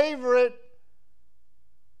my favorite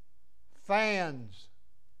fans.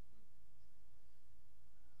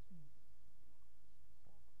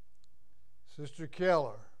 Sister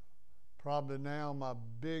Keller, probably now my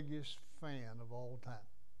biggest fan of all time.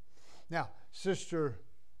 Now, Sister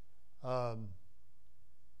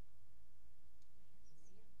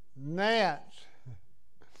Nance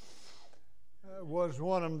was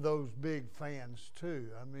one of those big fans too.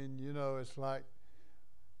 I mean, you know, it's like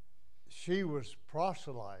she was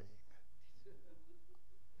proselyting.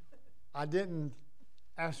 I didn't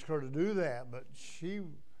ask her to do that, but she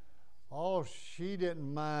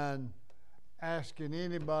didn't mind asking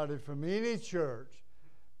anybody from any Church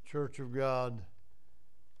of God,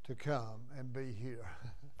 to come and be here.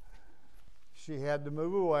 She had to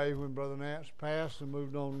move away when Brother Nance passed and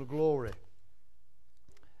moved on to glory.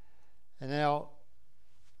 And now,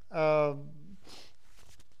 I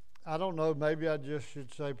don't know, maybe I just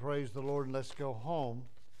should say praise the Lord and let's go home.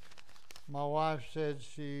 My wife said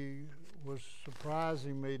she was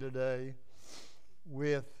surprising me today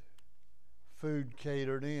with food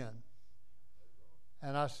catered in.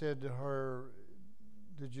 And I said to her,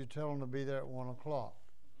 did you tell them to be there at 1 o'clock?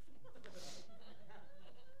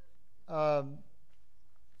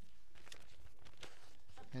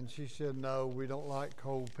 And she said, no, we don't like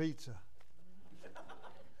cold pizza.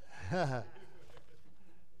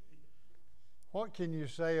 What can you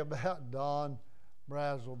say about Don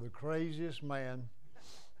Brazel, the craziest man?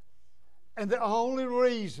 And the only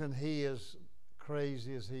reason he is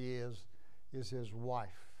crazy as he is his wife.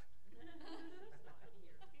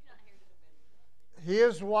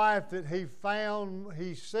 His wife that he found,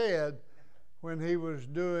 he said, when he was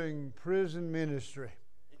doing prison ministry.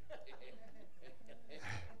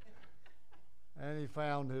 And he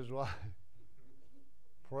found his wife.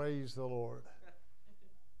 Praise the Lord.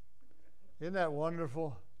 Isn't that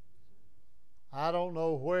wonderful? I don't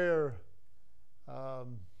know where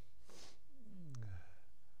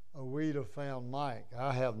Awita found Mike.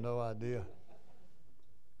 I have no idea.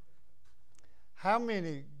 How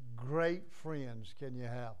many great friends can you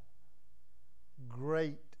have?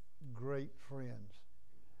 Great friends.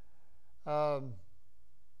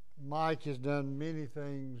 Mike has done many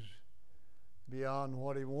things beyond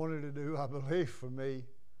what he wanted to do, I believe, for me.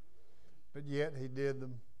 But yet he did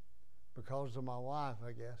them because of my wife,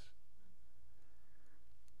 I guess.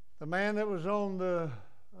 The man that was on the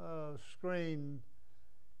screen,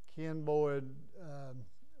 Ken Boyd,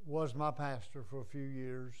 was my pastor for a few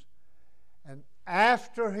years. And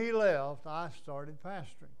after he left, I started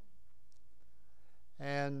pastoring.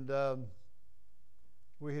 And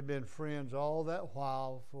we had been friends all that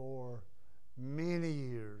while for many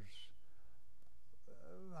years.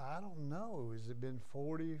 I don't know. Has it been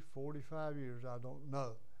 40, 45 years? I don't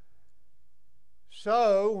know.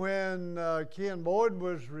 So when Ken Boyd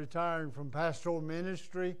was retiring from pastoral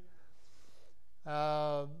ministry,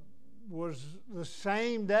 was the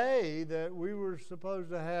same day that we were supposed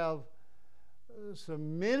to have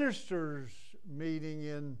some ministers meeting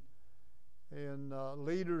in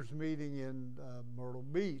leaders meeting in Myrtle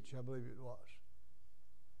Beach, I believe it was.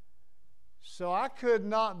 So I could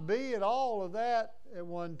not be at all of that at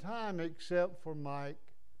one time except for Mike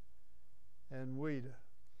and Weta,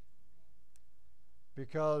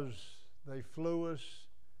 because they flew us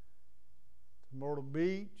to Myrtle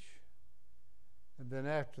Beach, and then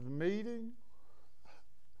after the meeting,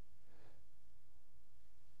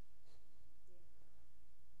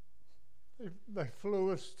 they flew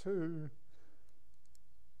us to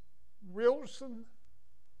Wilson,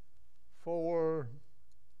 for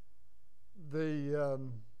the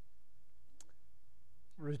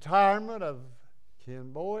retirement of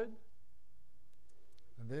Ken Boyd,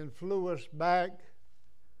 and then flew us back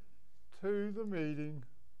to the meeting.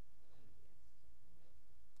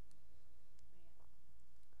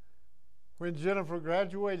 When Jennifer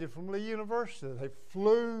graduated from Lee University, they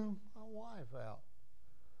flew my wife out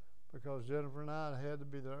because Jennifer and I had to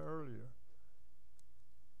be there earlier.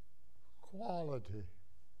 Quality.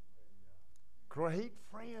 Great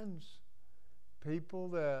friends. People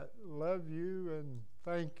that love you, and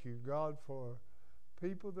thank you, God, for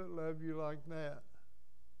people that love you like that.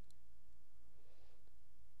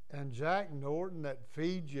 And Jack Norton that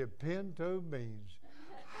feeds you pinto beans.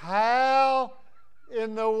 How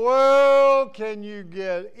in the world can you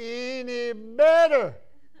get any better?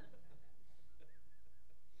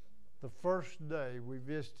 The first day we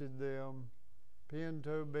visited them,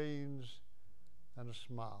 pinto beans and a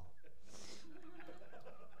smile.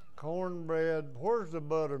 Cornbread, where's the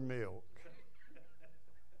buttermilk?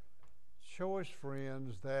 Choice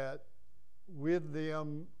friends that with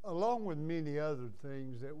them, along with many other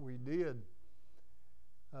things that we did,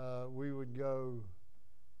 we would go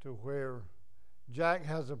to where Jack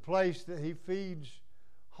has a place that he feeds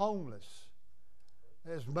homeless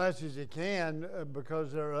as much as he can,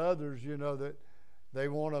 because there are others, that they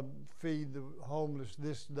want to feed the homeless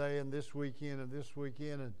this day and this weekend and this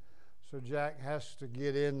weekend, and so Jack has to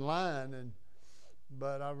get in line.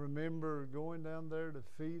 But I remember going down there to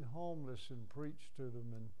feed homeless and preach to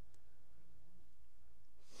them,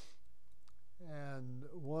 and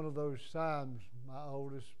one of those times, my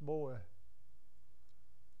oldest boy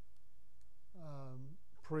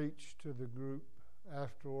preached to the group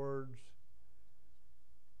afterwards.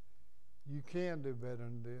 You can do better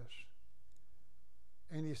than this.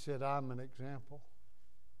 And he said, I'm an example.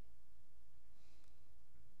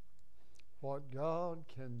 What God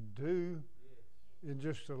can do in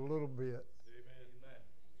just a little bit.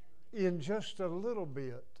 In just a little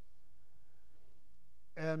bit.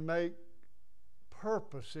 And make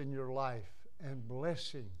purpose in your life and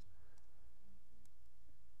blessing.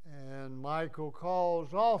 And Michael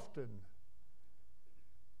calls often,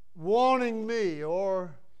 wanting me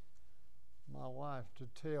or my wife to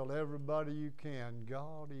tell everybody you can,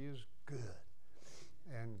 God is good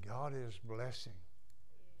and God is blessing.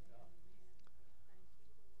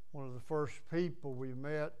 One of the first people we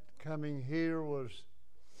met coming here was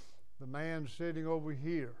the man sitting over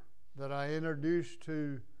here that I introduced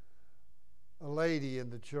to a lady in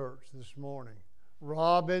the church this morning.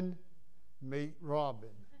 Robin, meet Robin.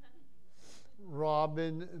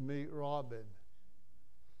 Robin, meet Robin.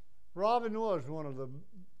 Robin was one of the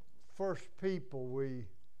first people we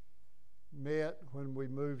met when we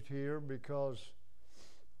moved here, because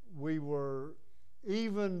we were,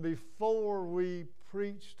 even before we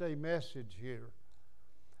preached a message here,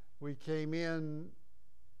 we came in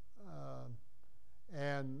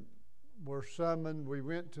and were summoned. We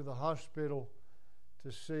went to the hospital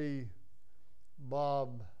to see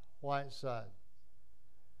Bob Whiteside.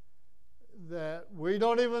 That we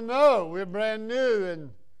don't even know. We're brand new,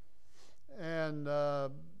 and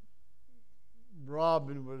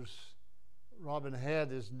Robin had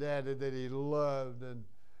his daddy that he loved,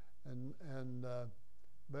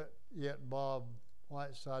 but yet Bob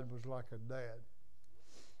Whiteside was like a dad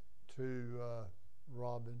to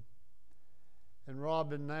Robin. And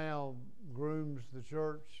Robin now grooms the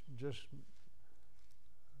church, just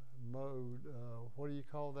mowed. What do you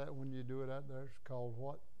call that when you do it out there? It's called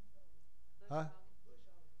what? Huh?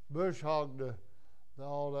 Bush hogged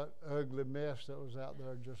all that ugly mess that was out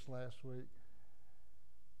there just last week.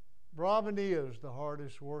 Robin is the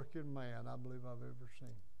hardest working man I believe I've ever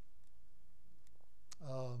seen.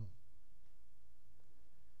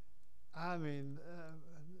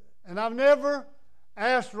 And I've never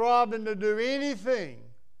asked Robin to do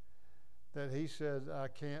anything that he says I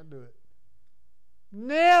can't do it.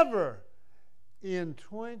 Never in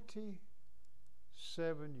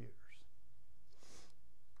 27 years.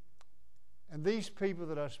 And these people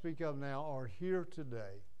that I speak of now are here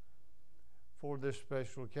today for this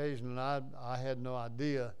special occasion. And I had no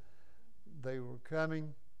idea they were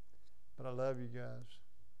coming, but I love you guys.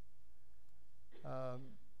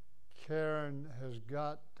 Karen has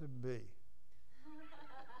got to be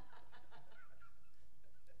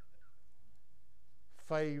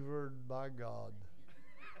favored by God,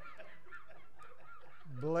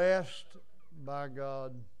 blessed by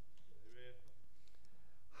God.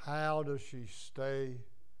 How does she stay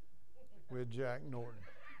with Jack Norton?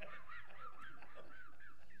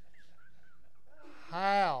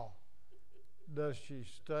 How does she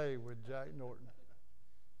stay with Jack Norton?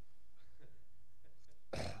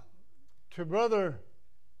 to Brother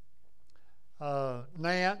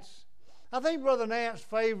Nance. I think Brother Nance's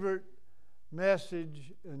favorite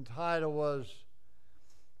message and title was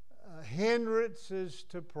Hindrances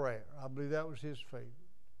to Prayer. I believe that was his favorite.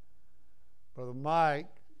 Brother Mike,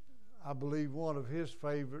 I believe one of his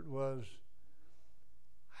favorite was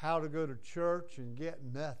How to Go to Church and Get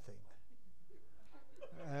Nothing.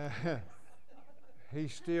 He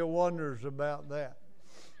still wonders about that.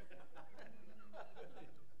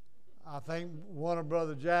 I think one of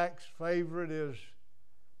Brother Jack's favorite is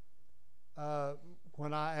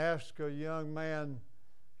when I ask a young man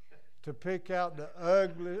to pick out the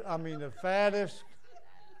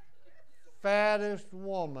fattest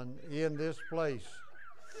woman in this place.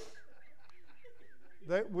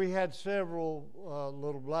 We had several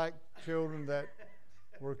little black children that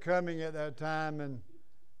were coming at that time,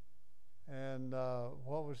 and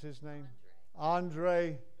what was his name?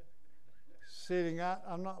 Andre. Sitting out,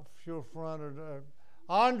 I'm not sure front or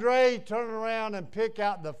Andre, turn around and pick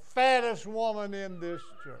out the fattest woman in this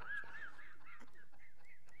church.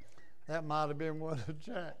 That might have been one of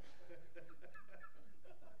Jack's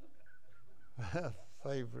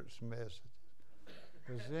favorite messages.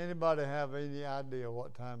 Does anybody have any idea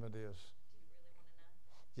what time it is? Do you really want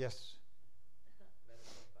to know? Yes.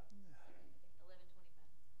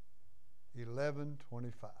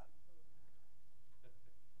 11:25. 11:25.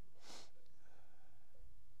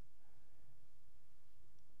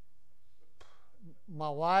 My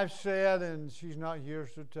wife said, and she's not here,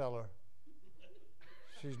 so tell her.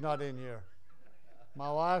 She's not in here. My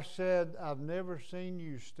wife said, I've never seen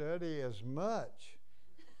you study as much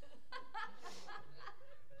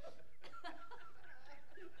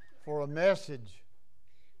for a message.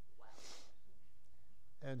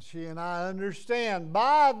 And she and I understand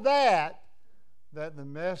by that the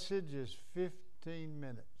message is 15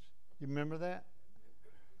 minutes. You remember that?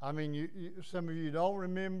 I mean, some of you don't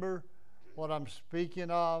remember what I'm speaking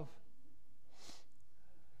of.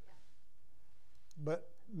 But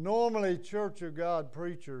normally Church of God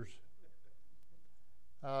preachers,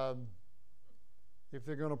 if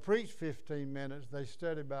they're going to preach 15 minutes, they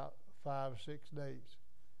study about 5 or 6 days.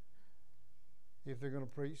 If they're going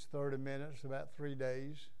to preach 30 minutes, about 3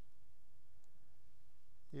 days.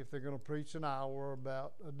 If they're going to preach an hour,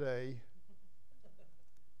 about a day.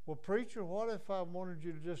 Well, preacher, what if I wanted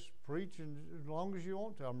you to just preach as long as you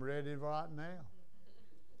want to? I'm ready right now.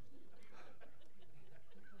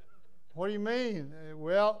 What do you mean?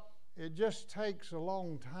 Well, it just takes a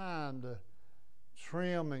long time to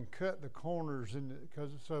trim and cut the corners.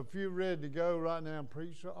 So if you're ready to go right now and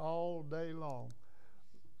preach all day long,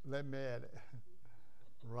 let me at it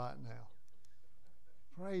right now.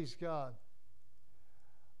 Praise God.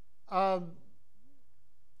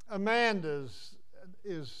 Amanda's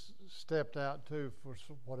is stepped out too for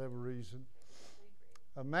whatever reason.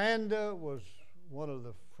 Amanda was one of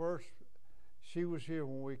the first. She was here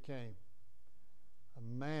when we came.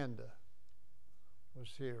 Amanda was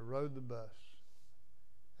here, rode the bus,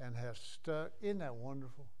 and has stuck. Isn't that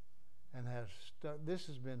wonderful? And has stuck. This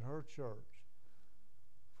has been her church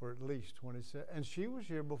for at least 27. And she was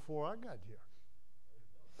here before I got here.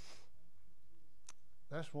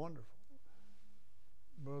 That's wonderful.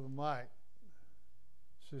 Brother Mike,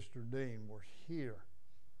 Sister Dean were here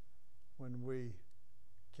when we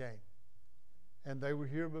came. And they were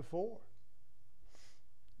here before.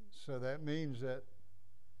 So that means that,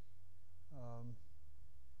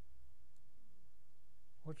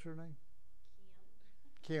 what's her name?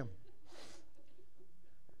 Kim.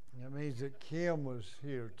 That means that Kim was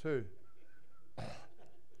here too.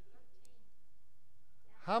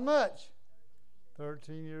 How much?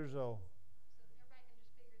 13 years old.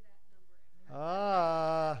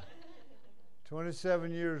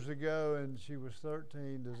 27 years ago, and she was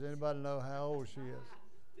 13. Does anybody know how old she is?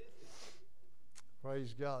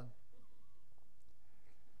 Praise God.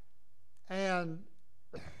 And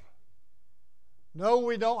no,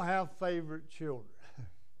 we don't have favorite children.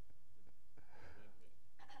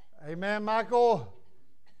 Amen, Michael?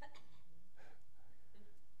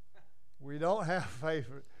 We don't have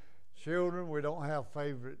favorite children. We don't have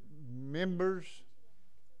favorite members.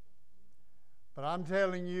 But I'm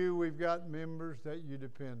telling you, we've got members that you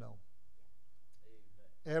depend on.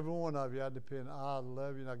 Every one of you, I depend on. I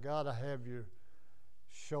love you. And I got to have your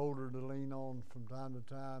shoulder to lean on from time to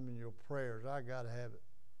time in your prayers. I got to have it.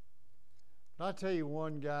 But I tell you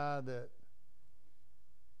one guy that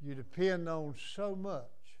you depend on so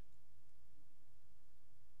much,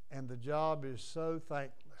 and the job is so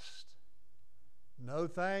thankless. No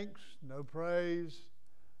thanks, no praise,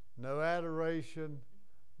 no adoration,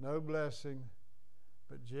 no blessing.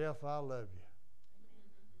 But Jeff, I love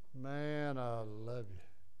you. Man, I love you.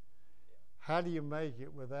 How do you make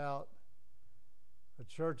it without a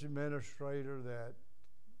church administrator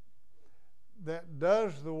that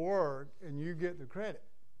does the work and you get the credit?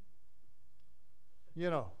 You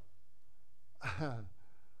know,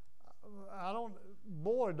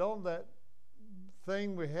 don't that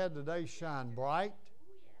thing we had today shine bright?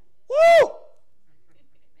 Woo!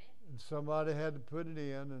 And somebody had to put it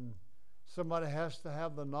in, and somebody has to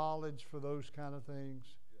have the knowledge for those kind of things.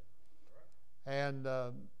 And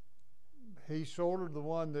he's sort of the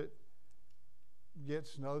one that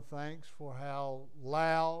gets no thanks for how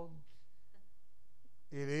loud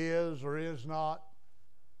it is or is not,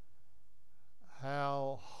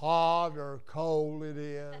 how hot or cold it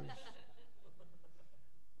is.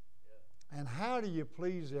 And how do you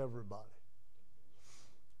please everybody?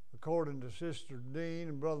 According to Sister Dean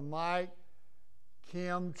and Brother Mike,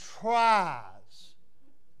 Kim tries.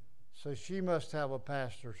 So she must have a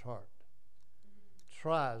pastor's heart.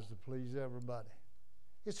 Tries to please everybody.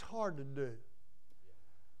 It's hard to do.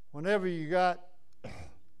 Whenever you got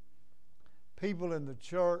people in the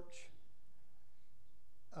church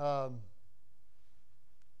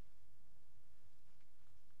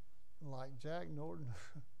like Jack Norton.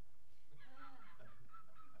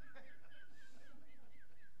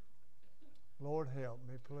 Lord help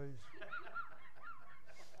me, please.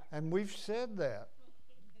 And we've said that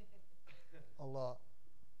a lot.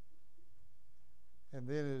 And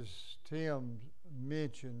then as Tim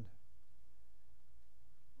mentioned,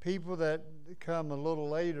 people that come a little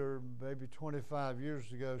later, maybe 25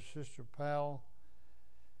 years ago, Sister Powell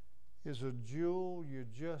is a jewel you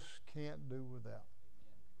just can't do without.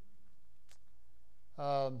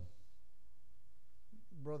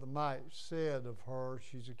 Brother Mike said of her,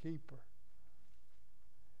 she's a keeper.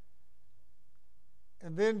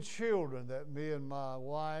 And then children that me and my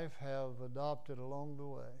wife have adopted along the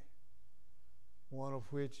way, one of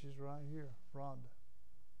which is right here, Rhonda.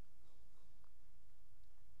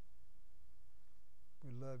 We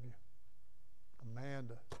love you.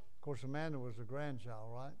 Amanda. Of course, Amanda was a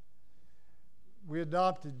grandchild, right? We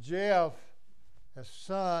adopted Jeff as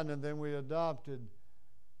son, and then we adopted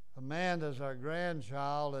Amanda as our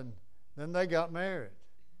grandchild, and then they got married.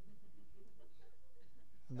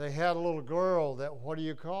 And they had a little girl that, what do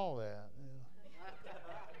you call that?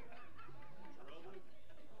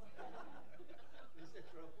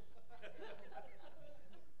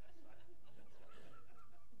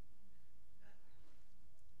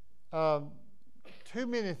 Too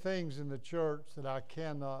many things in the church that I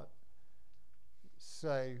cannot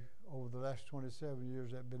say over the last 27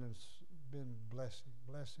 years that have been blessing.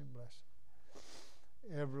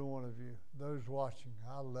 Every one of you, those watching,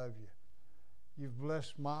 I love you. You've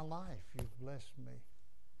blessed my life. You've blessed me.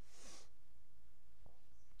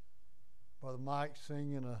 Brother Mike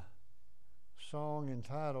singing a song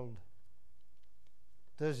entitled,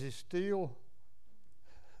 Does He Still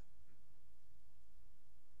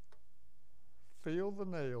Feel the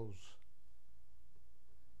Nails?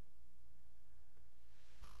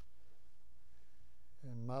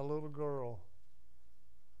 And my little girl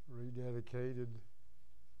rededicated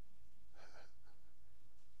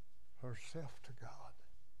herself to God.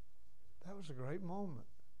 That was a great moment.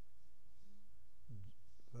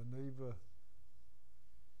 Leneva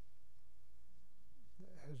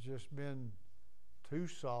has just been too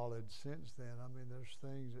solid since then. I mean, there's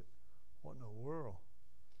things that, what in the world?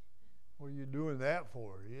 What are you doing that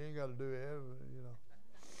for? You ain't got to do it, you know.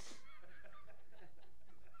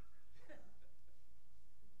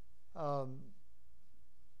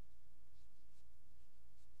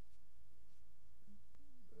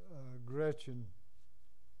 Gretchen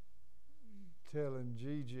telling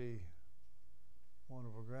Gigi, one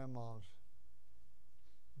of her grandmas,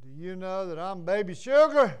 do you know that I'm baby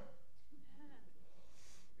sugar?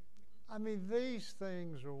 I mean, these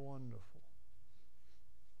things are wonderful.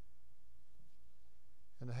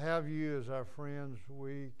 And to have you as our friends,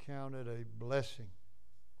 we count it a blessing.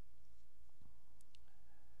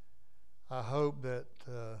 I hope that,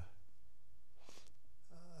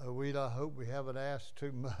 I hope we haven't asked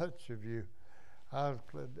too much of you.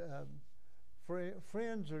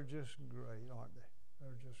 Friends are just great, aren't they?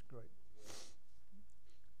 They're just great.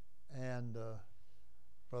 And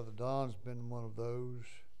Brother Don's been one of those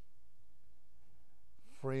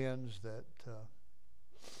friends that,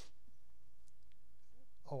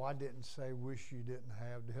 I didn't say wish you didn't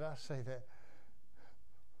have. Did I say that?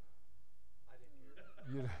 I didn't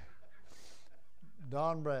hear that.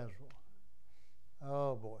 Don Braswell.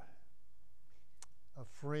 Oh boy. A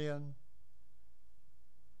friend,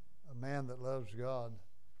 a man that loves God.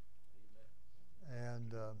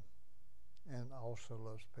 and also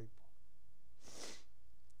loves people.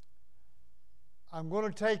 I'm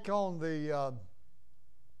going to take on the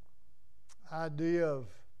idea of,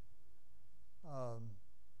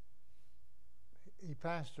 he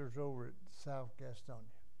pastors over at South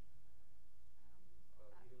Gastonia.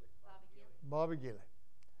 Bobby Gilly.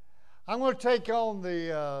 I'm going to take on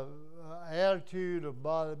the attitude of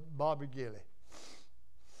Bobby Gilly.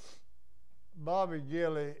 Bobby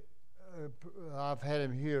Gilly, I've had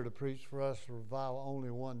him here to preach for us for revival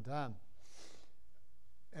only one time.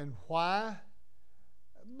 And why?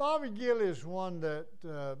 Bobby Gilly is one that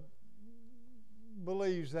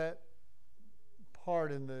believes that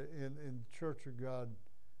part in the Church of God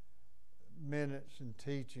minutes and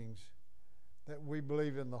teachings, that we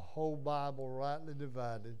believe in the whole Bible rightly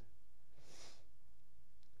divided,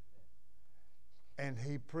 and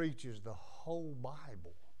he preaches the whole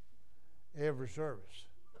Bible every service.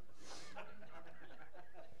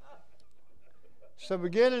 So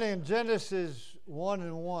beginning in Genesis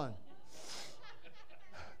 1:1.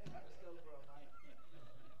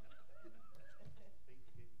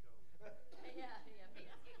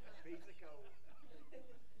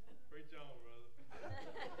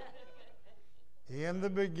 In the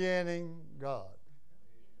beginning, God.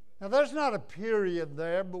 Now, there's not a period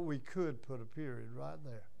there, but we could put a period right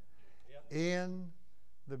there. In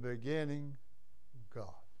the beginning, God.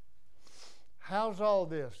 How's all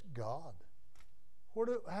this? God.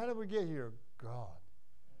 How did we get here? God.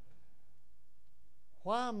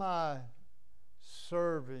 Why am I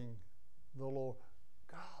serving the Lord?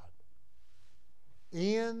 God.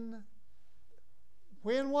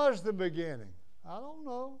 When was the beginning? I don't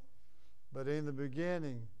know. But in the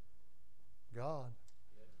beginning, God.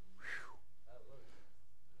 Whew.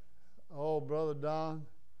 Oh, Brother Don,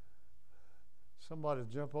 somebody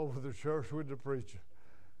jump over the church with the preacher.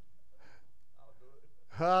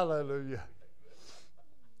 Hallelujah.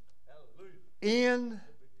 In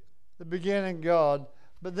the beginning, God.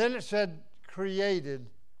 But then it said created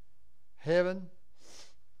heaven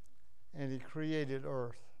and he created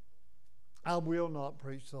earth. I will not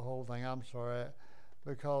preach the whole thing. I'm sorry.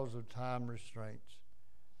 Because of time restraints.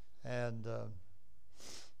 And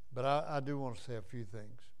but I do want to say a few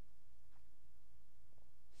things.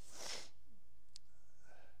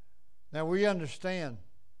 Now we understand,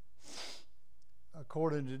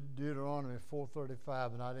 according to Deuteronomy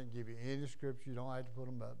 4:35, and I didn't give you any scripture, you don't have to put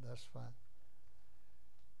them up, that's fine,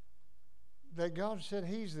 that God said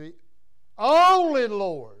He's the only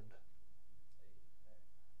Lord.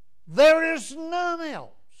 There is none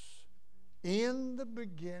else. In the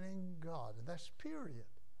beginning, God. And that's period.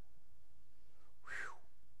 Whew.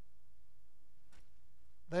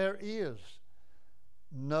 There is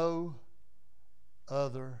no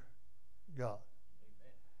other God.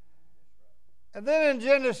 And then in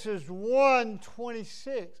Genesis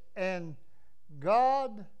 1:26, and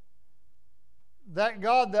God, that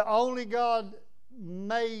God, the only God,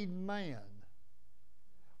 made man.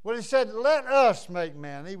 Well, he said, let us make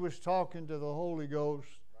man. He was talking to the Holy Ghost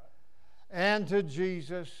and to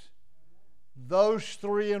Jesus, those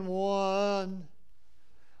three in one.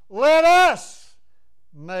 Let us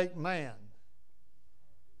make man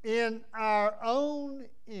in our own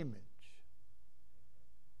image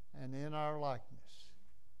and in our likeness.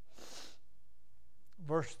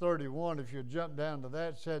 Verse 31, if you jump down to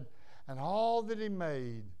that, said, and all that he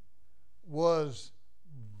made was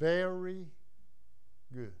very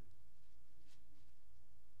good.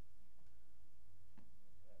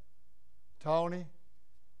 Tony,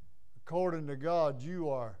 according to God, you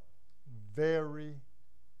are very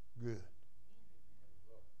good.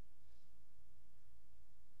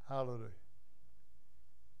 Hallelujah.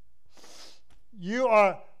 You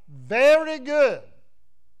are very good.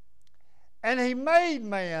 And he made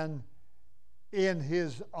man in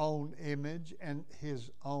his own image and his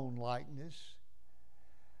own likeness.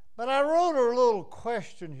 But I wrote a little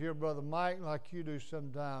question here, Brother Mike, like you do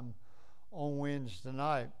sometime on Wednesday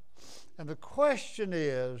night. And the question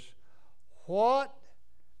is, what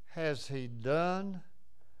has he done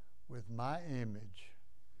with my image?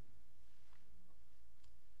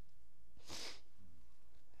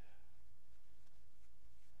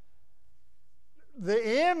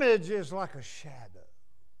 The image is like a shadow.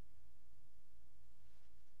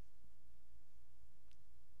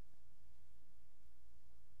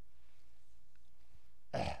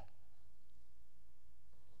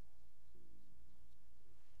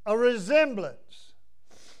 A resemblance.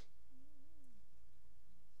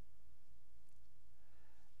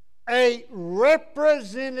 A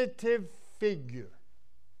representative figure.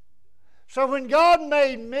 So when God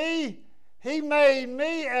made me, He made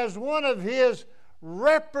me as one of His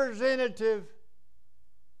representative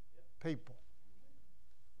people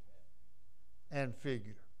and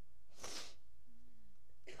figure.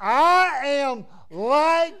 I am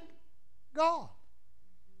like God.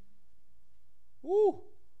 Woo.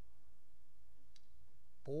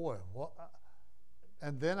 Boy, what?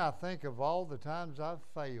 And then I think of all the times I've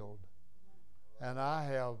failed and I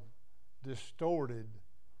have distorted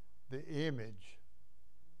the image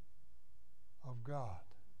of God.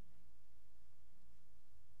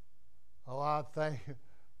 Oh, I think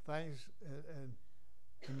things,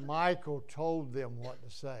 and Michael told them what to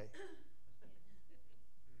say.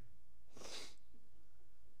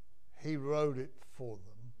 He wrote it for them.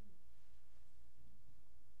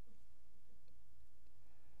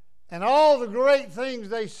 And all the great things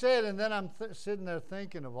they said, and then I'm sitting there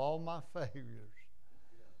thinking of all my failures.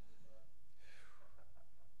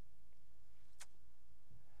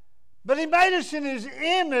 But He made us in His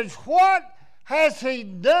image. What has He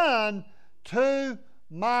done to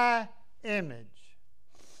my image?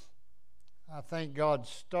 I think God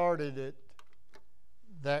started it,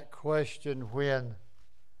 that question, when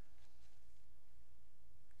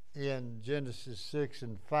in Genesis 6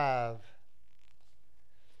 and 5,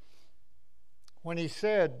 when He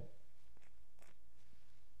said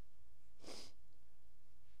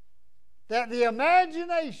that the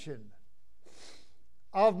imagination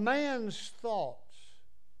of man's thoughts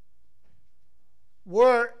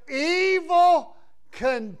were evil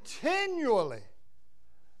continually.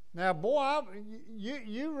 Now, boy,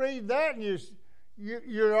 you read that and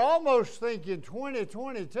you're almost thinking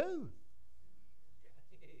 2022.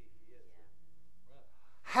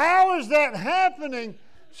 How is that happening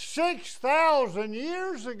 6,000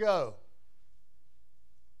 years ago?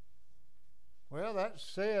 Well, that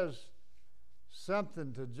says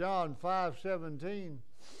something to John 5:17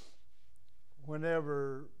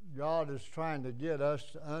 whenever God is trying to get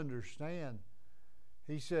us to understand.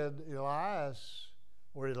 He said Elias,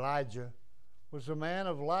 or Elijah, was a man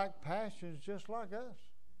of like passions just like us.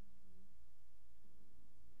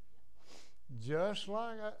 Just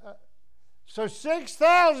like us. So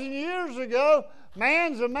 6,000 years ago,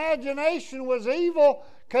 man's imagination was evil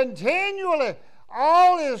continually.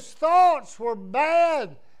 All his thoughts were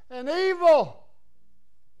bad and evil.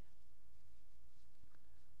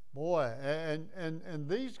 Boy, and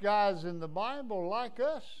these guys in the Bible, like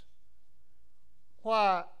us,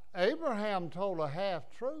 why, Abraham told a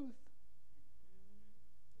half-truth.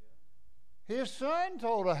 His son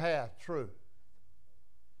told a half-truth.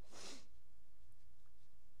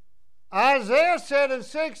 Isaiah said in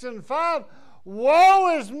 6 and 5,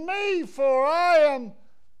 "Woe is me, for I am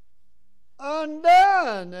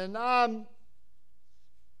undone, and I'm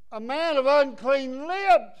a man of unclean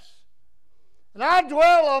lips. And I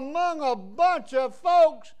dwell among a bunch of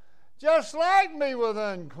folks just like me with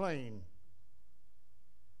unclean."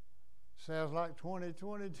 Sounds like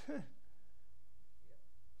 2022.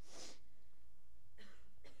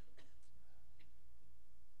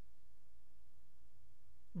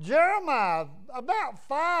 Jeremiah about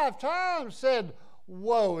 5 times said,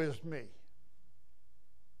 "Woe is me."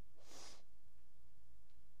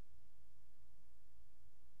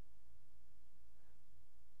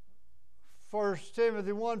 First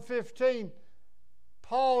Timothy 1:15,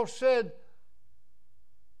 Paul said,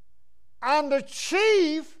 "I'm the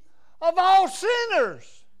chief of all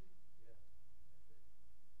sinners."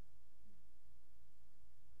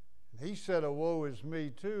 He said a woe is me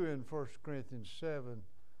too in 1 Corinthians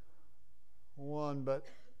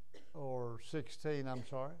 16, I'm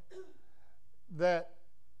sorry.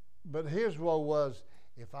 But his woe was,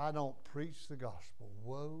 if I don't preach the gospel,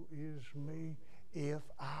 woe is me if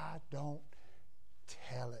I don't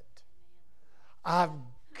tell it. I've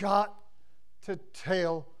got to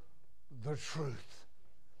tell the truth.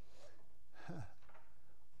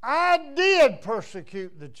 I did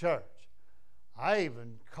persecute the church. I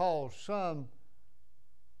even caused some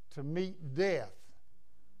to meet death,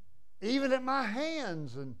 even at my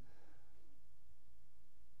hands.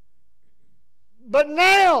 But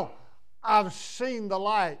now I've seen the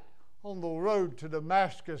light on the road to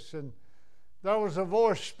Damascus, and there was a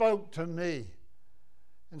voice spoke to me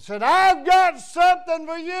and said, "I've got something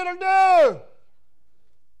for you to do."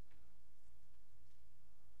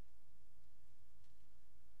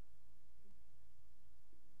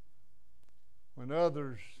 When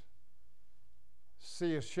others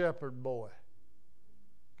see a shepherd boy,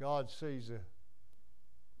 God sees a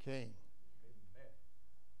king.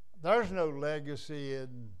 There's no legacy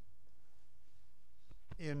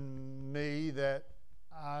in me that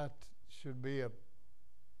I should be a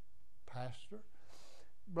pastor.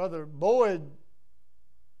 Brother Boyd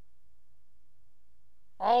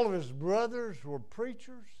All of his brothers were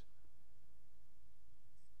preachers.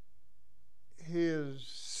 His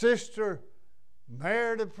sister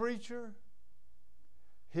married a preacher.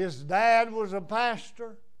 His dad was a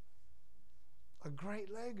pastor. A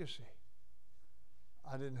great legacy.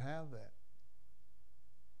 I didn't have that.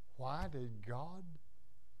 Why did God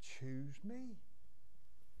choose me?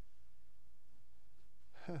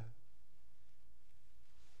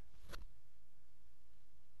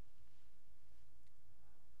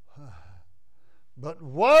 But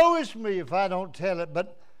woe is me if I don't tell it.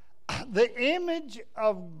 But the image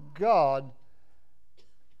of God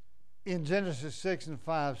in Genesis 6 and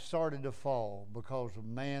 5 started to fall because of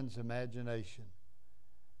man's imagination.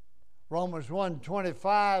 Romans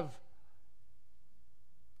 1:25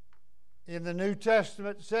 in the New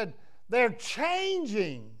Testament said they're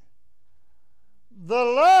changing the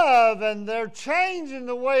love and they're changing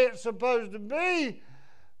the way it's supposed to be,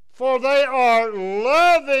 for they are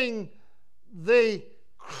loving the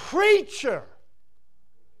creature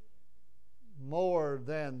more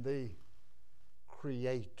than the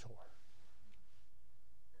Creator.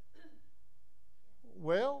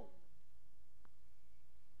 Well,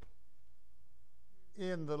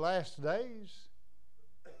 in the last days,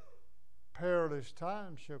 perilous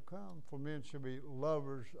times shall come, for men shall be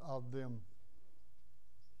lovers of themselves.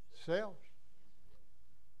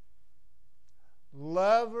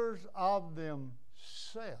 Lovers of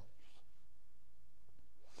themselves.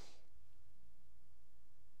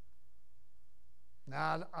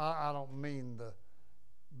 Now, I don't mean the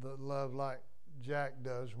love like Jack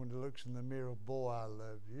does when he looks in the mirror, boy, I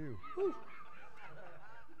love you. Whew.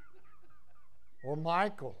 Or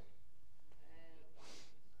Michael.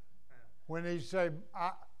 When he say,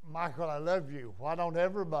 Michael, I love you. Why don't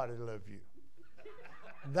everybody love you?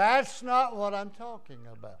 That's not what I'm talking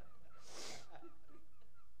about.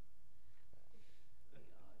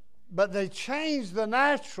 But they change the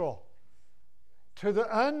natural to the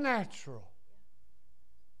unnatural.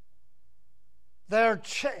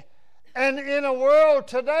 And in a world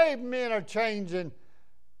today, men are changing.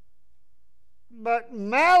 But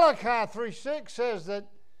Malachi 3:6 says that,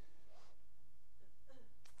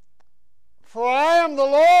 for I am the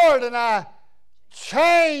Lord and I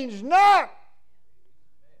change not.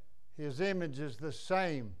 His image is the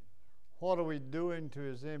same. What are we doing to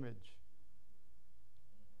His image?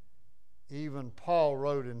 Even Paul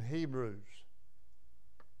wrote in Hebrews,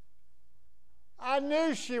 I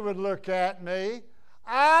knew she would look at me.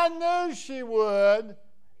 I knew she would.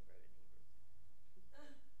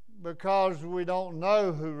 Because we don't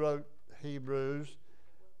know who wrote Hebrews.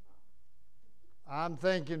 I'm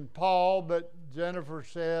thinking Paul, but Jennifer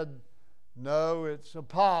said, no, it's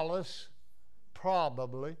Apollos,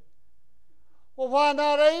 probably. Well, why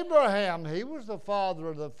not Abraham? He was the father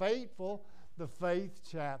of the faithful, the faith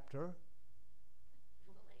chapter.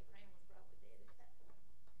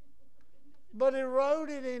 But he wrote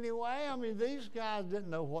it anyway. I mean, these guys didn't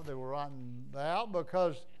know what they were writing about,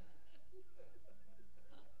 because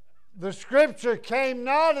the Scripture came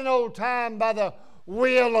not in old time by the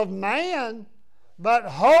will of man, but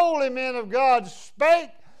holy men of God spake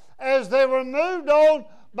as they were moved on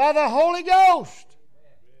by the Holy Ghost.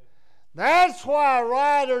 That's why a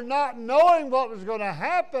writer, not knowing what was going to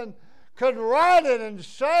happen, could write it and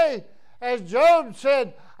say, as Job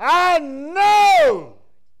said, I know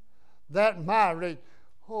that my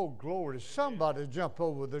oh, glory, somebody jump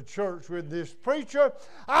over the church with this preacher.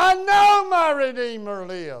 I know my Redeemer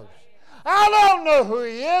lives. I don't know who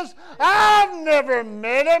He is. I've never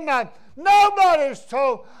met Him. Nobody's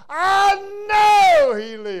told. I know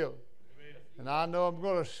He lives. And I know I'm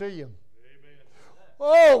going to see Him.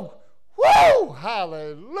 Oh, whoo,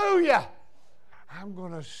 hallelujah. I'm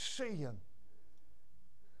going to see Him.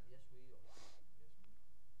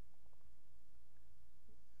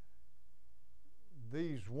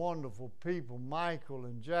 These wonderful people, Michael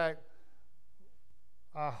and Jack,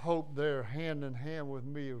 I hope they're hand in hand with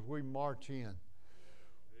me as we march in. Amen.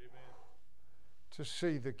 To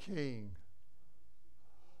see the King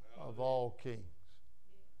of all kings.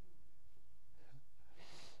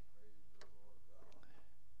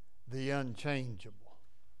 The unchangeable.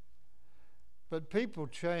 But people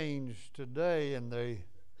change today, and they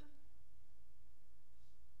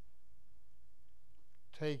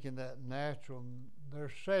taking that natural.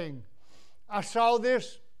 They're saying, I saw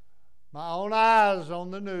this, my own eyes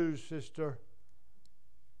on the news, sister.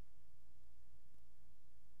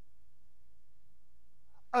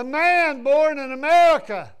 A man born in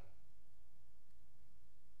America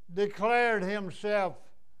declared himself,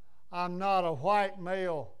 I'm not a white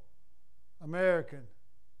male American,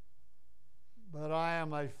 but I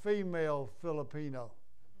am a female Filipino.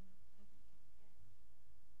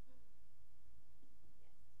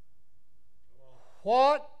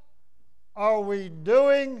 What are we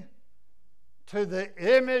doing to the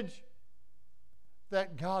image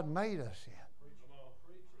that God made us in?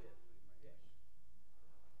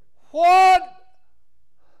 What?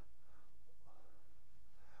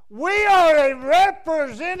 We are a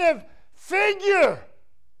representative figure.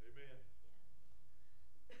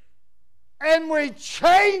 And we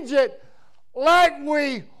change it like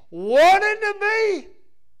we want it to be.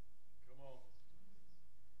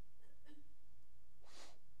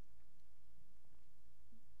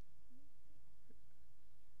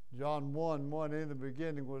 John 1:1, in the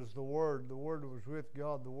beginning was the Word was with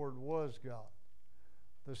God, the Word was God.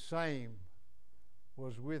 The same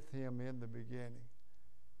was with Him in the beginning.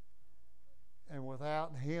 And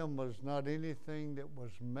without Him was not anything that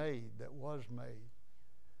was made.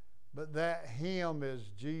 But that Him is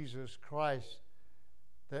Jesus Christ,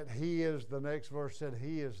 that He is, the next verse said,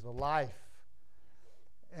 He is the life.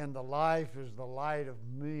 And the life is the light of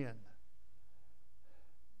men.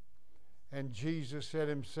 And Jesus said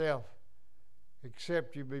Himself,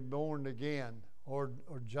 except you be born again. Or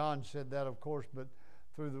John said that, of course, but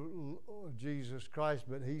through Jesus Christ.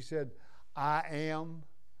 But He said, I am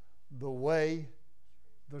the way,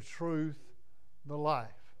 the truth, the life.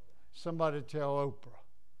 Somebody tell Oprah.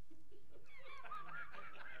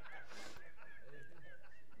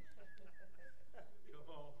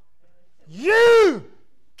 You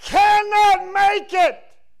cannot make it.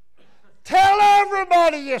 Tell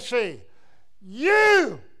everybody you see.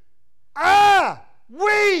 You,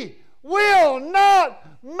 we will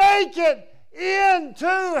not make it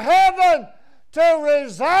into heaven to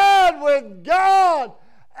reside with God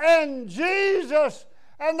and Jesus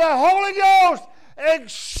and the Holy Ghost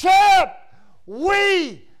except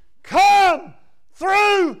we come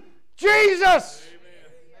through Jesus.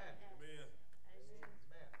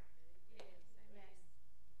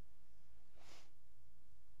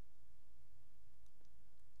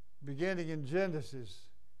 Beginning in Genesis,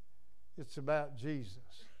 it's about Jesus.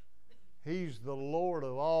 He's the Lord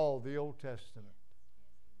of all the Old Testament.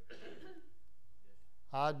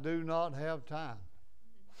 I do not have time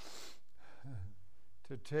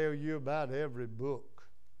to tell you about every book,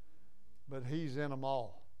 but He's in them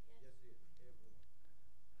all.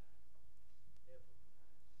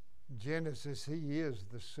 Genesis, He is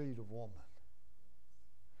the seed of woman.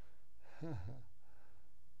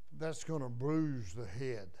 That's going to bruise the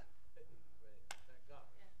head.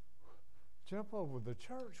 Jump over the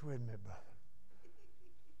church with me, brother.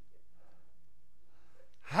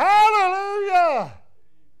 Hallelujah!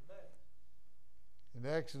 In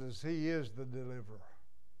Exodus, He is the deliverer.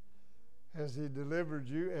 Has He delivered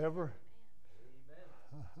you ever?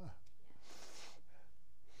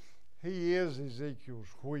 He is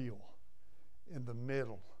Ezekiel's wheel in the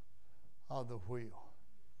middle of the wheel.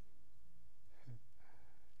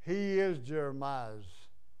 He is Jeremiah's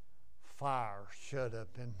fire shut up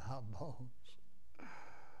in my bones.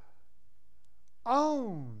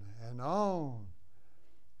 On and on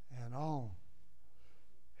and on.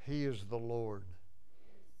 He is the Lord.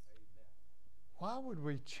 Why would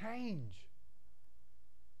we change?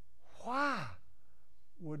 Why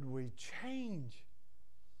would we change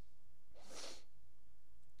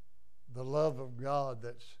the love of God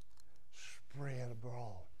that's spread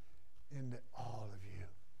abroad into all of you?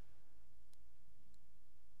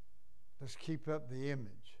 Let's keep up the image.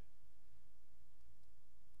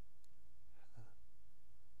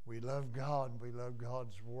 We love God. We love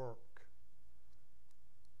God's work.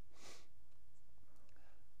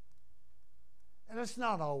 And it's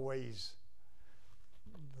not always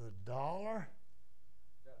the dollar.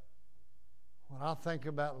 When I think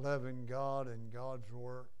about loving God and God's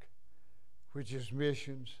work, which is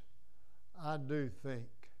missions, I do think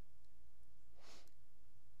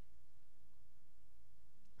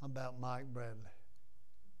about Mike Bradley.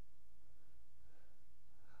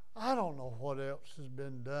 I don't know what else has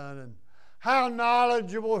been done and how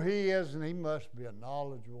knowledgeable he is, and he must be a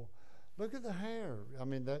knowledgeable. Look at the hair. I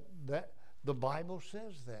mean, that the Bible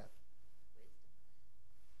says that.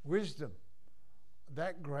 Wisdom.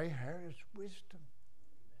 That gray hair is wisdom.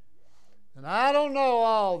 And I don't know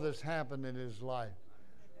all that's happened in his life.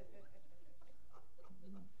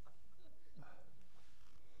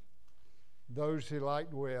 Those he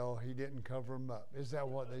liked well, he didn't cover them up. Is that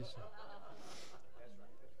what they say?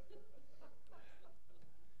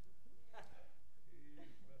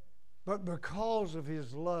 But because of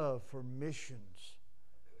his love for missions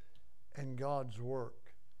and God's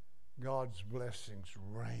work, God's blessings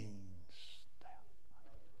rains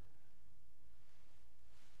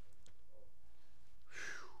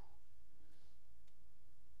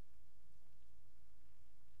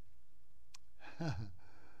down.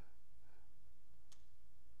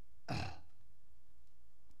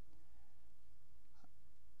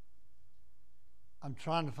 I'm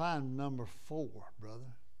trying to find number 4,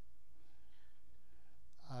 brother.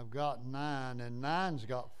 I've got 9, and 9's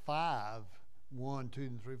got 5. 1, 2,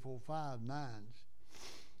 3, 4, 5, 9s.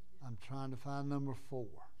 I'm trying to find number 4.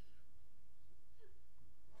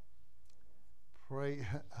 Pray,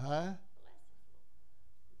 huh?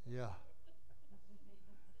 Yeah.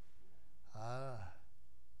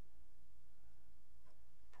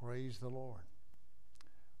 Praise the Lord.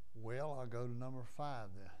 Well, I'll go to number 5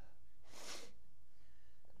 then.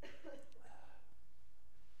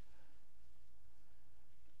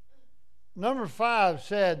 Number 5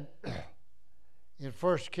 said in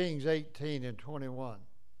 1 Kings 18 and 21,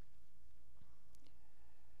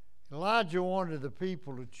 Elijah wanted the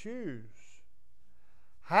people to choose.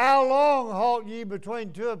 How long halt ye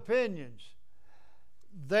between two opinions?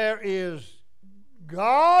 There is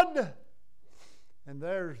God and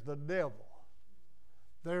there's the devil.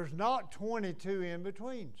 There's not 22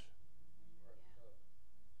 in-betweens.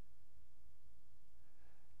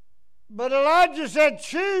 But Elijah said,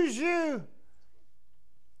 choose you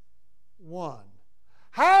one.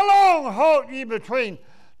 How long halt ye between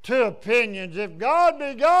two opinions? If God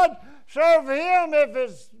be God, serve him. If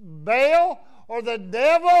it's Baal or the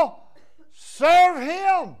devil, serve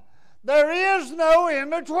him. There is no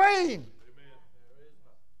in-between.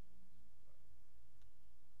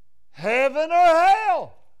 Heaven or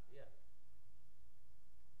hell.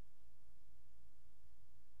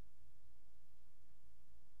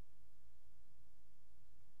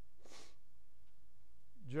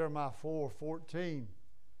 Jeremiah 4:14,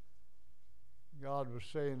 God was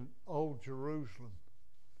saying, "Oh, Jerusalem,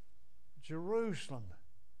 Jerusalem,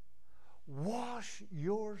 wash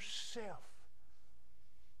yourself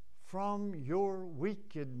from your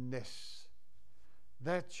wickedness,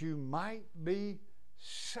 that you might be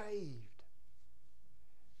saved."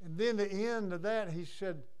 And then the end of that, he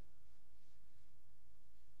said,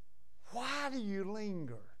 why do you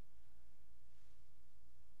linger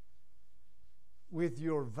with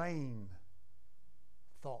your vain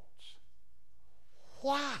thoughts?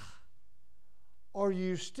 Why are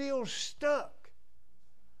you still stuck?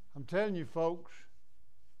 I'm telling you, folks,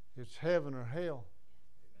 it's heaven or hell.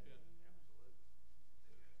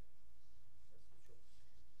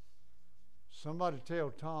 Somebody tell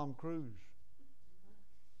Tom Cruise.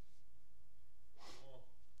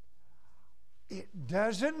 It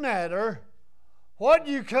doesn't matter what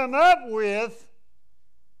you come up with.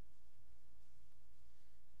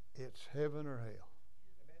 It's heaven or hell.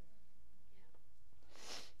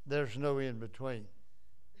 There's no in between.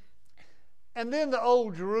 And then the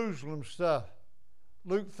old Jerusalem stuff.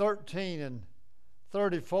 Luke 13 and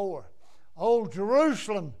 34. Old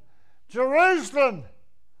Jerusalem, Jerusalem.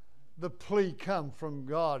 The plea come from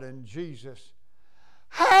God and Jesus.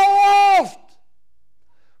 How oft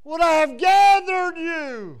would I have gathered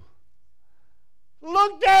you,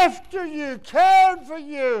 looked after you, cared for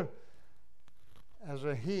you, as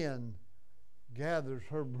a hen gathers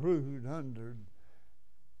her brood under,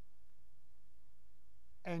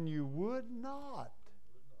 and you would not.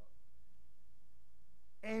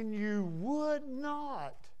 And you would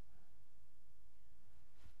not.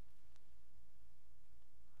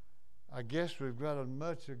 I guess we've got as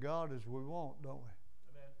much of God as we want, don't we?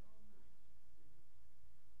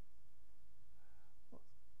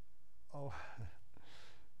 Oh.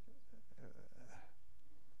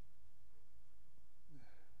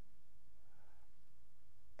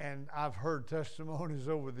 And I've heard testimonies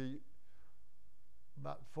over the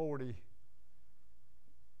about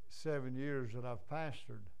 47 years that I've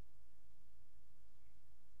pastored.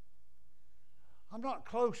 I'm not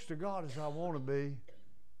close to God as I want to be.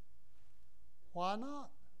 Why not?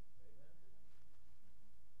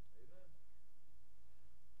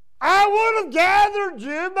 I would have gathered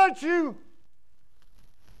you, but you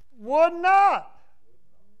would not.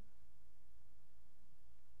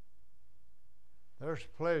 There's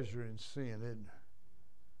pleasure in sin, isn't there?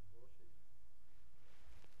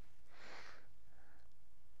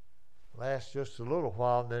 Lasts just a little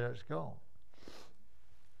while, then it's gone.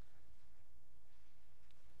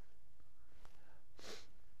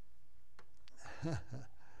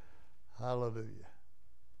 Hallelujah.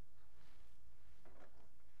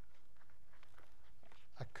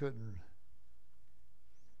 I couldn't,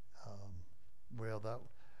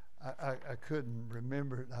 I couldn't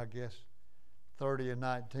remember it, I guess, 30 and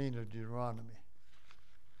 19 of Deuteronomy.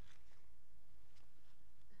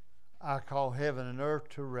 I call heaven and earth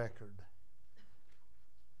to record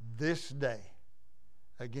this day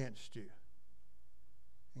against you.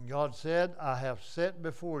 And God said, I have set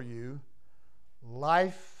before you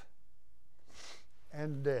life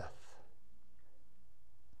and death,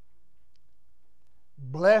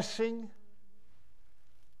 blessing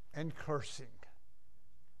and cursing.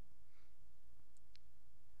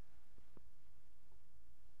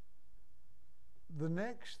 The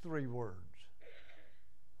next three words.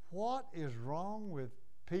 What is wrong with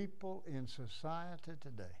people in society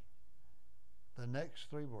today? The next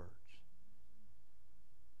three words.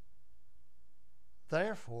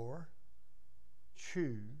 Therefore,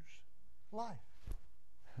 choose life.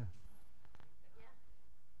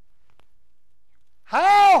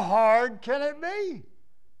 How hard can it be?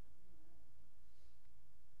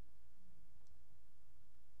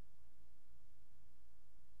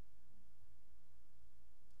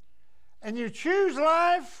 And you choose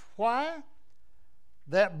life, why?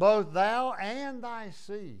 That both thou and thy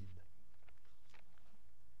seed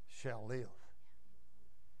shall live.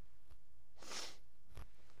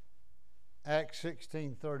 Acts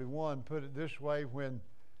 16:31 put it this way: when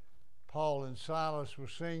Paul and Silas were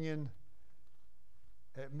singing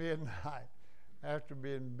at midnight after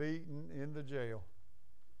being beaten in the jail.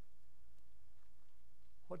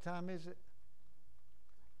 What time is it?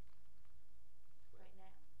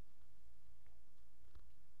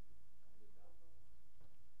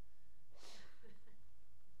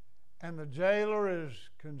 And the jailer is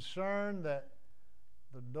concerned that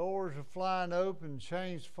the doors are flying open,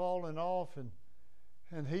 chains falling off,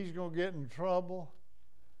 and he's going to get in trouble.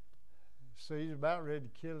 So he's about ready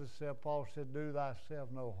to kill himself. Paul said, do thyself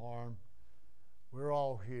no harm. We're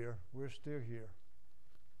all here. We're still here.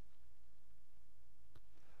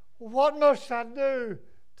 Well, what must I do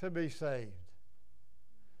to be saved?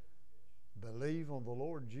 Believe on the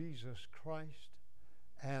Lord Jesus Christ,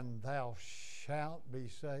 and thou shalt be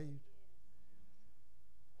saved.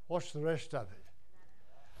 What's the rest of it?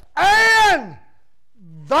 And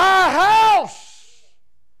thy house.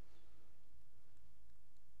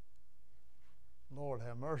 Lord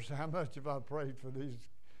have mercy, how much have I prayed for these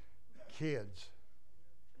kids?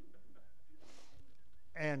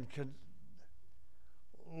 And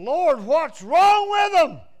Lord, what's wrong with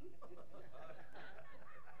them?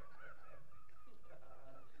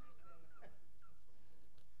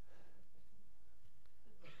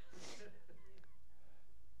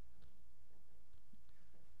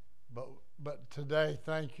 But today,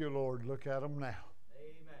 thank you, Lord, look at them now.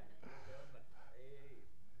 Amen.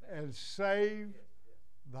 And save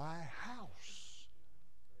thy house.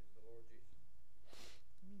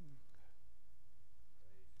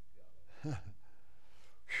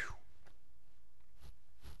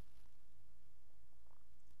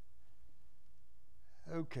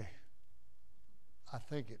 Okay. I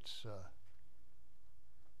think it's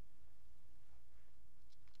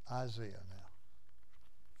Isaiah now.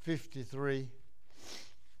 53.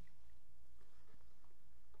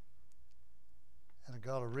 And I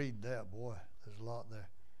got to read that, boy. There's a lot there.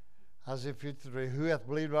 Isaiah 53. Who hath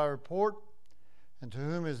believed our report? And to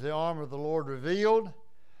whom is the arm of the Lord revealed?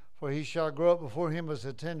 For he shall grow up before him as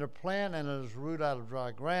a tender plant, and as root out of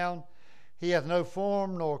dry ground. He hath no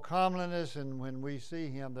form nor comeliness, and when we see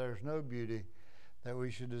him, there is no beauty that we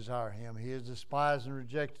should desire him. He is despised and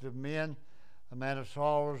rejected of men, a man of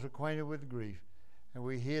sorrows, acquainted with grief. And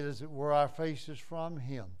we hid, as it were, our faces from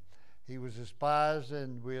him. He was despised,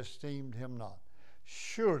 and we esteemed him not.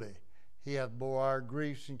 Surely he hath bore our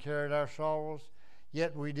griefs and carried our sorrows.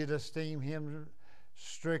 Yet we did esteem him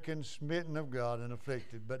stricken, smitten of God, and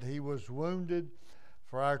afflicted. But he was wounded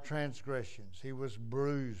for our transgressions. He was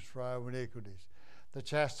bruised for our iniquities. The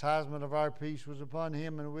chastisement of our peace was upon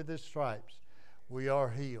him, and with his stripes we are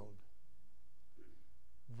healed.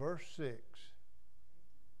 Verse 6.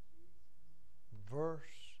 Verse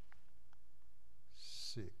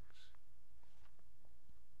 6.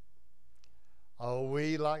 Oh,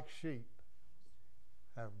 we like sheep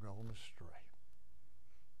have gone astray.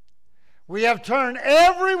 We have turned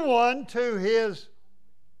everyone to his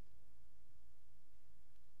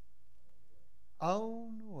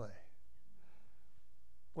own way.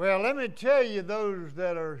 Well, let me tell you, those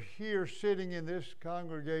that are here sitting in this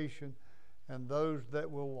congregation and those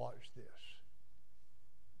that will watch this,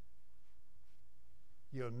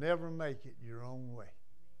 you'll never make it your own way.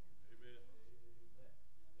 Amen.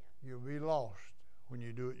 You'll be lost when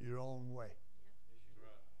you do it your own way.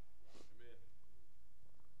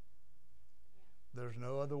 There's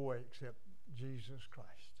no other way except Jesus Christ.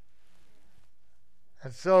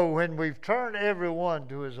 And so when we've turned everyone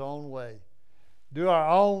to his own way, do our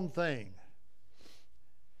own thing.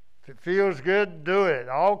 If it feels good, do it.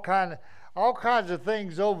 All kinds of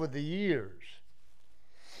things over the years.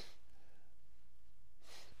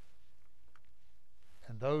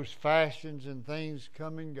 And those fashions and things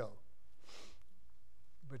come and go.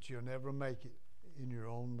 But you'll never make it in your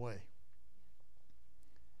own way.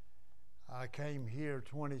 I came here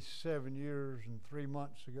 27 years and 3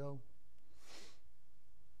 months ago.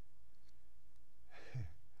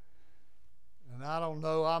 And I don't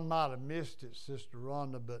know, I might have missed it, Sister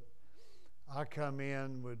Rhonda, but I come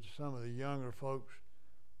in with some of the younger folks.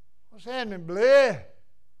 What's happening, Blair?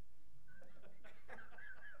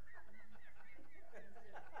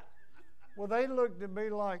 Well, they looked at me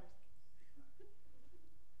like,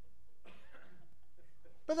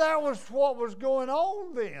 but that was what was going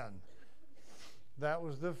on then. That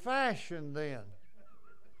was the fashion then.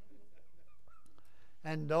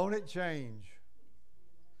 And don't it change?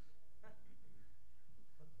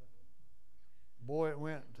 Boy, it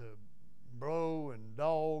went to bro and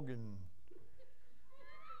dog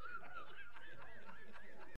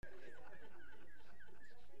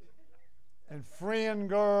and friend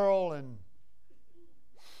girl and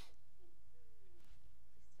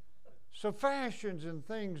so fashions and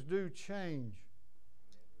things do change.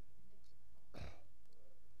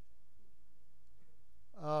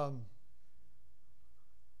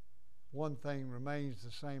 One thing remains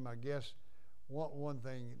the same, I guess. One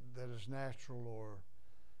thing that is natural, or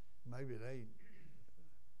maybe it ain't.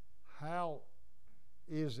 How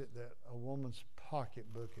is it that a woman's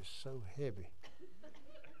pocketbook is so heavy?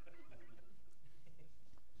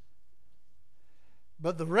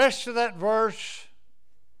 But the rest of that verse,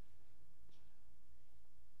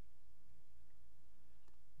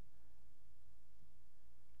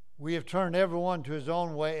 we have turned everyone to his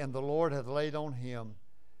own way, and the Lord hath laid on him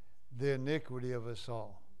the iniquity of us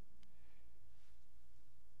all.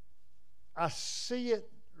 I see it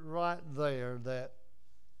right there that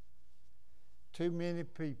too many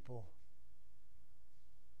people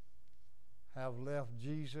have left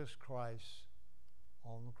Jesus Christ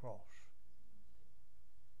on the cross.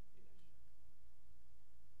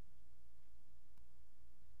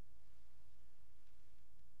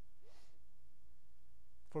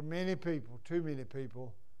 For many people, too many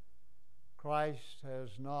people, Christ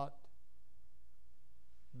has not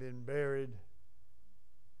been buried.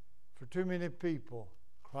 For too many people,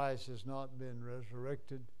 Christ has not been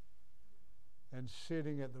resurrected and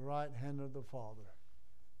sitting at the right hand of the Father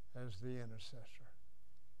as the intercessor.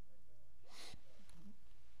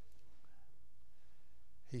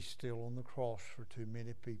 He's still on the cross for too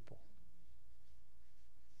many people.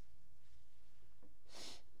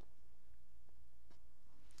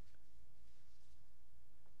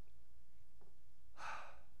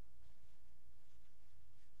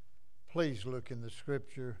 Please look in the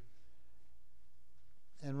scripture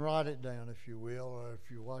and write it down if you will, or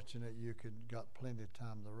if you're watching it, you could got plenty of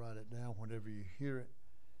time to write it down whenever you hear it.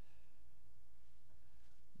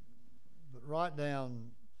 But write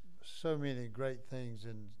down so many great things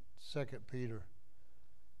in 2 Peter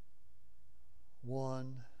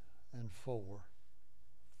 1 and 4.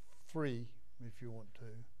 3, if you want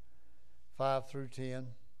to. 5 through 10.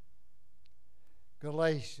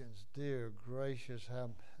 Galatians, dear gracious, how...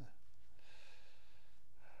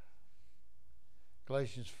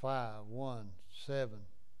 Galatians 5, 1, 7,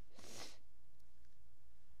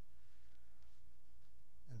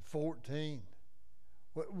 and 14.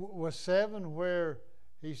 Was 7 where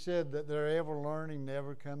he said that they're ever learning,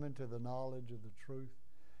 never coming to the knowledge of the truth?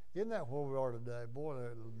 Isn't that where we are today? Boy,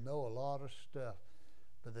 they know a lot of stuff,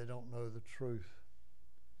 but they don't know the truth.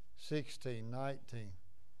 16, 19.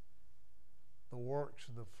 The works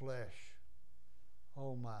of the flesh.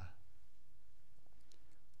 Oh my.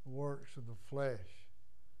 The works of the flesh.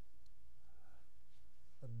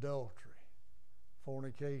 Adultery,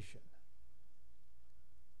 fornication,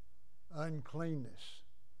 uncleanness,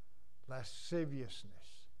 lasciviousness,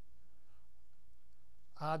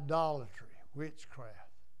 idolatry, witchcraft,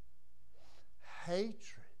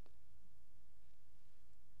 hatred,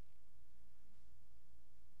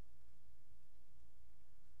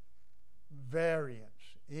 variance,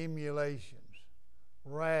 emulations,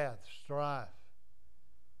 wrath, strife,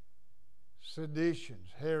 seditions,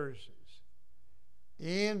 heresies,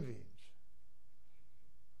 envies,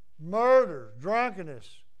 murders, drunkenness,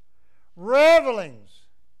 revelings.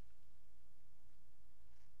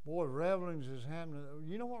 Boy, revelings is happening.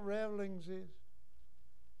 You know what revelings is?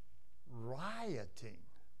 Rioting.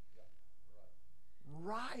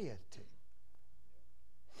 Rioting.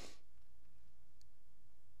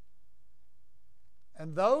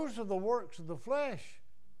 And those are the works of the flesh.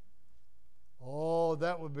 Oh,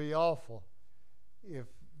 that would be awful if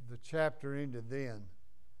the chapter ended then.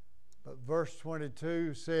 But verse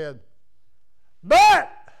 22 said,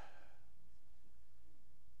 but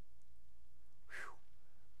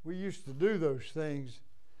we used to do those things,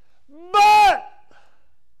 but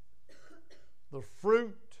the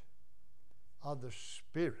fruit of the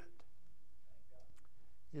Spirit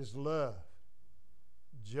is love,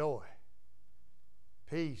 joy,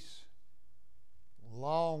 peace,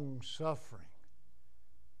 long suffering,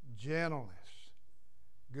 gentleness,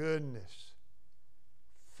 goodness,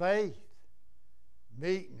 faith,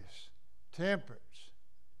 meekness, temperance.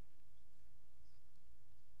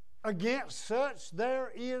 Against such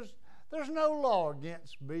there's no law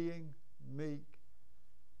against being meek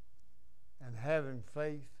and having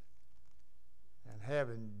faith and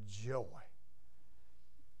having joy.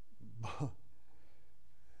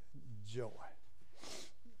 Joy.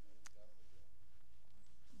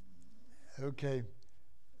 Okay,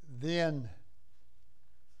 then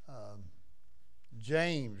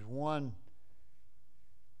James 1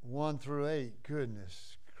 through 8.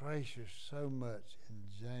 Goodness gracious, so much in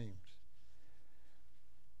James.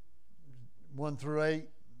 1 through 8,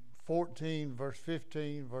 14, verse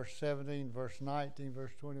 15, verse 17, verse 19,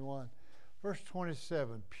 verse 21. Verse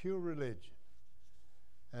 27, pure religion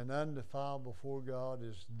and undefiled before God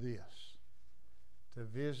is this, to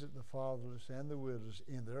visit the fatherless and the widows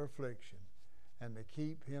in their affliction and to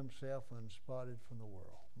keep himself unspotted from the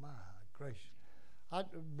world. My gracious.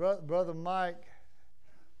 Brother Mike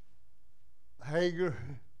Hager,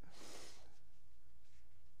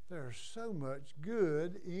 there's so much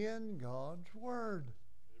good in God's Word.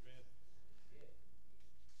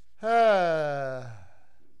 Amen.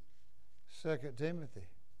 2 Timothy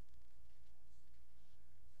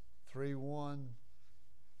 3:1.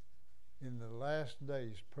 In the last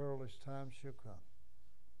days perilous times shall come,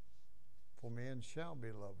 for men shall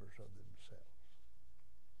be lovers of themselves.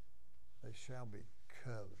 They shall be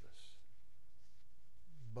covetous,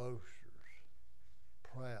 boasters,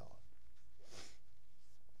 proud.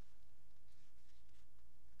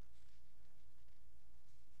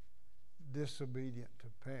 Disobedient to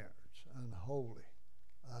parents, unholy,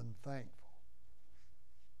 unthankful,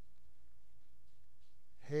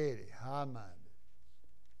 heady, high-minded,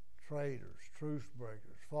 traitors, truce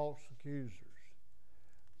breakers, false accusers.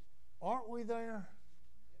 Aren't we there?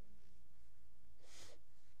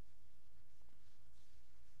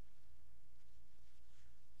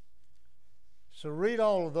 So read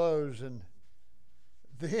all of those and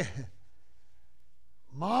then,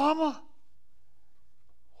 Mama,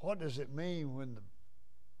 what does it mean when the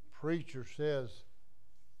preacher says,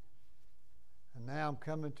 and now I'm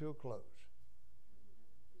coming to a close?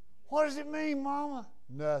 What does it mean, Mama?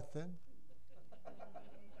 Nothing.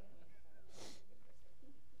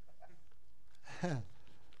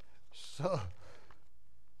 So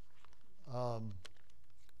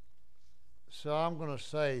I'm going to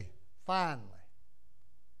say, finally.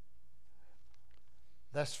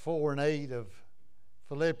 That's 4 and 8 of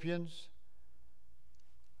Philippians.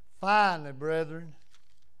 Finally, brethren.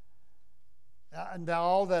 And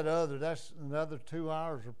all that other, that's another 2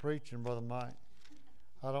 hours of preaching, Brother Mike.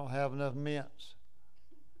 I don't have enough mints.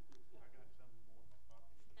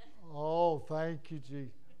 Oh, thank you,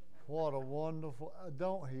 Jesus. What a wonderful,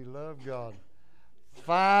 don't he love God?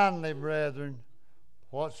 Finally, brethren,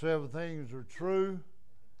 whatsoever things are true,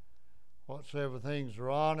 whatsoever things are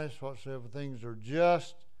honest, whatsoever things are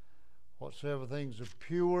just, whatsoever things are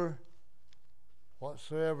pure,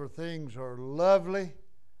 whatsoever things are lovely,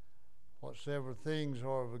 whatsoever things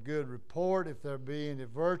are of a good report, if there be any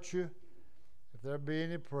virtue, if there be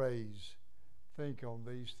any praise, think on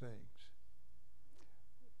these things.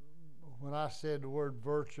 When I said the word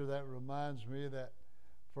virtue, that reminds me of that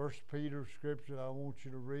 1 Peter scripture I want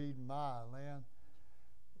you to read. My land.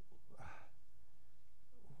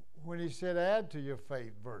 When he said, add to your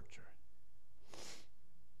faith virtue,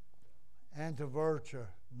 and to virtue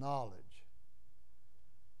knowledge,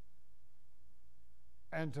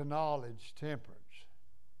 and to knowledge temperance,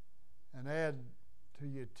 and add to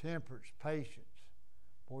your temperance patience.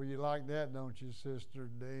 Boy, you like that, don't you, Sister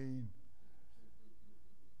Dean?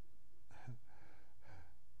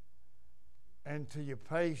 And to your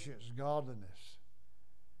patience, godliness,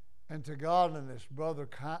 and to godliness,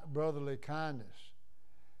 brotherly kindness,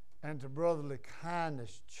 and to brotherly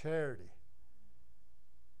kindness, charity.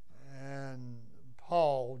 And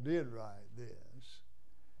Paul did write this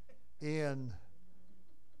in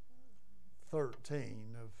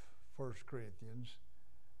 13 of 1 Corinthians.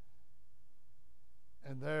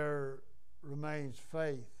 And there remains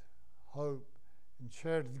faith, hope, and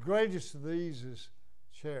charity. The greatest of these is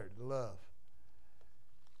charity, love.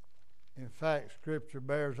 In fact, Scripture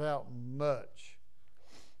bears out much.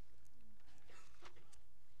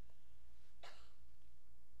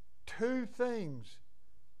 Two things.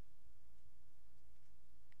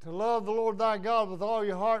 To love the Lord thy God with all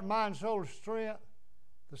your heart, mind, soul, and strength.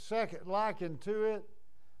 The second likened to it,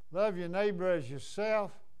 love your neighbor as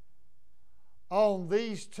yourself. On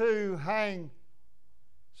these two hang,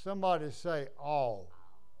 somebody say all.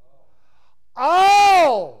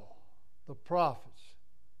 All the prophets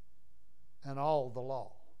and all the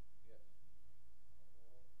law.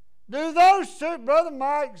 Do those two, Brother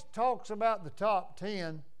Mike talks about the top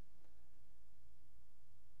 10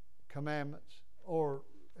 commandments, or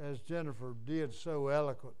as Jennifer did so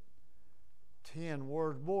eloquent, 10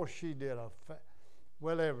 words. Boy, she did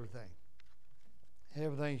everything.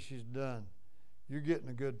 Everything she's done. You're getting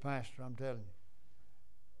a good pastor, I'm telling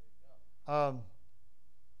you.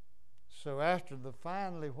 So after the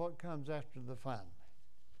finally, what comes after the finally?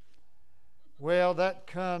 Well, that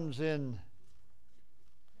comes in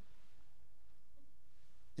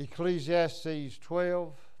Ecclesiastes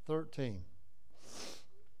 12:13.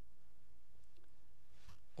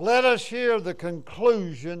 Let us hear the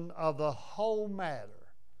conclusion of the whole matter.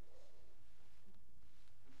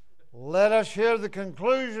 Let us hear the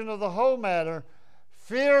conclusion of the whole matter.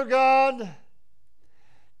 Fear God,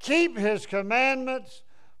 keep His commandments,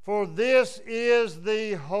 for this is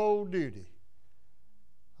the whole duty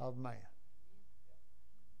of man.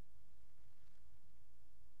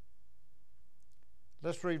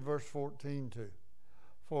 Let's read verse 14 too.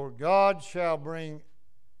 For God shall bring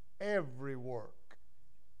every work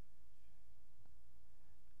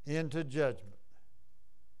into judgment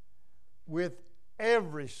with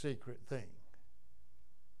every secret thing,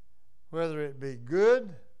 whether it be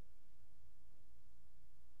good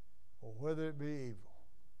or whether it be evil.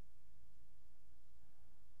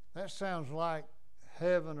 That sounds like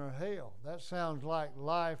heaven or hell. That sounds like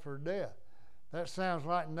life or death. That sounds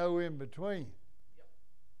like no in between.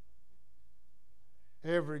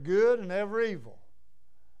 Every good and every evil.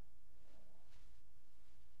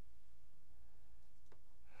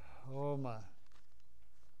 Oh my.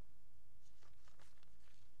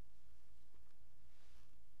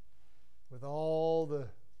 With all the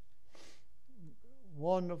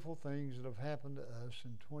wonderful things that have happened to us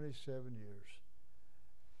in 27 years,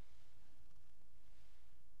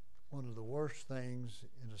 one of the worst things,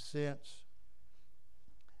 in a sense,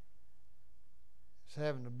 is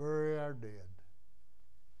having to bury our dead.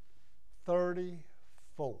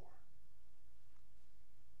 34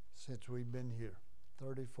 since we've been here.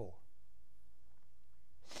 34.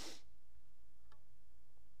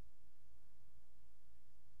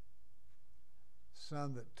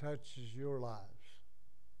 Some that touches your lives.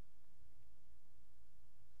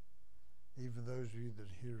 Even those of you that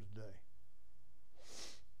are here today.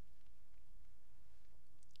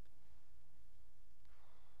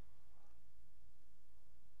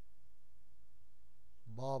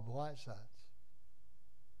 Bob Whitesides.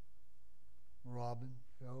 Robin,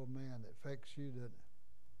 the old man, that affects you, doesn't it?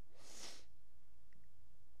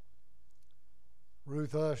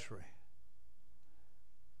 Ruth Ushery.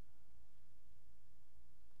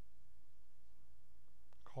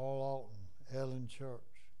 Carl Alton, Ellen Church.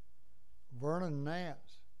 Vernon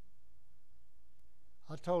Nance.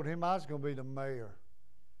 I told him I was going to be the mayor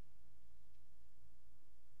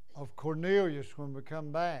of Cornelius when we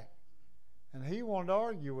come back. And he wanted to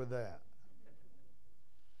argue with that.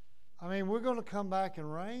 I mean, we're going to come back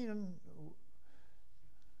and reign. And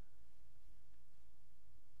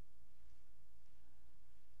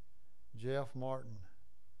Jeff Martin.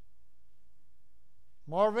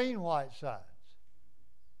 Marvine Whitesides.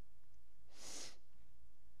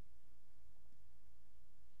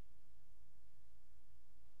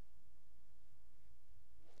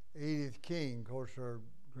 Edith King, of course, her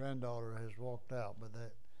granddaughter has walked out, but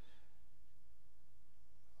that.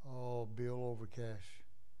 Oh, Bill Overcash.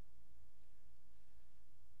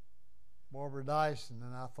 Barbara Dyson,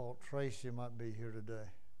 and I thought Tracy might be here today.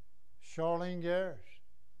 Charlene Garris,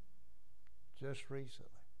 just recently.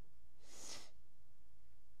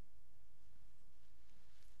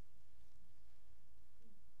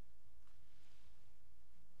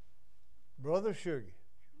 Brother Sugar.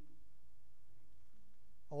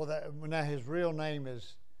 Oh, now his real name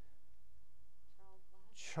is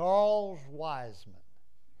Charles Wiseman.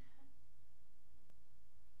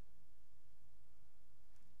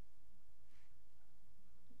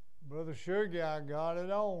 Brother Sugar, I got it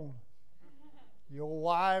on. Your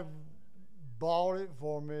wife bought it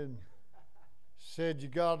for me and said you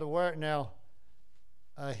got to wear it. Now,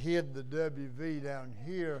 I hid the WV down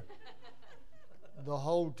here the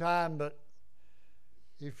whole time, but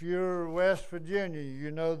if you're West Virginia, you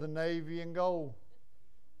know the navy and gold.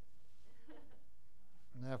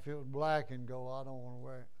 Now, if it was black and gold, I don't want to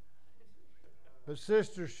wear it. But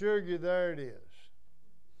Sister Sugar, there it is.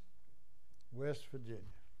 West Virginia.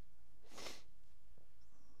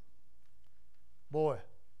 Boy,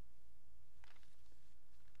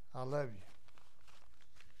 I love you.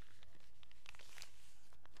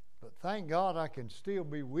 thank God I can still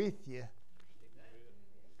be with you.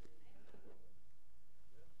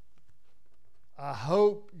 I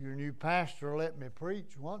hope your new pastor will let me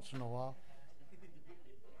preach once in a while.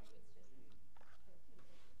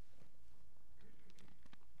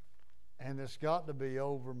 And it's got to be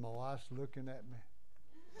over. My wife's looking at me.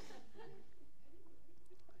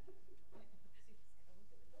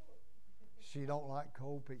 She don't like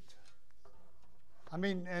cold pizza. I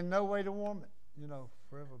mean, and no way to warm it,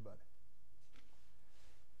 for everybody.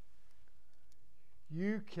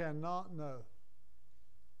 You cannot know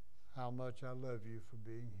how much I love you for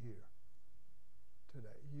being here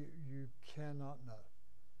today. You cannot know.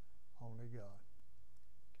 Only God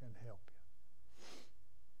can help you.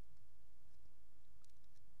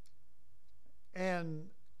 And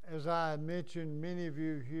as I mentioned, many of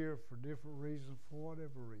you here for different reasons, for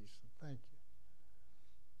whatever reason, thank you.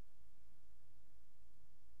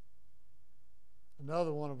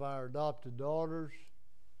 Another one of our adopted daughters,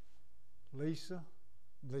 Lisa.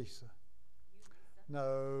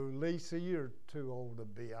 No, Lisa, you're too old to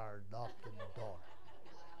be our adopted daughter.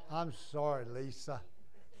 I'm sorry, Lisa.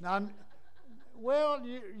 Now,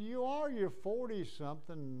 you are your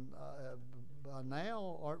 40-something by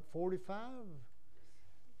now, or 45.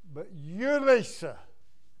 But you're Lisa,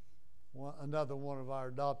 another one of our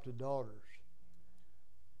adopted daughters.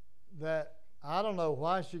 That I don't know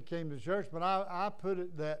why she came to church, but I put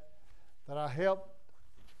it that I helped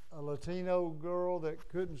a Latino girl that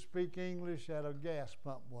couldn't speak English at a gas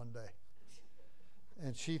pump one day.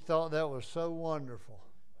 And she thought that was so wonderful.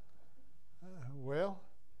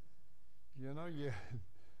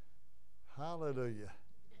 Hallelujah.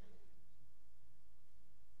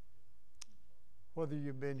 Whether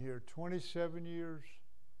you've been here 27 years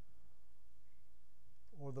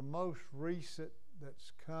or the most recent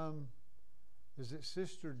that's come, is it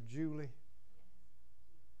Sister Julie?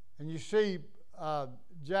 And you see,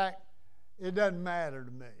 Jack, it doesn't matter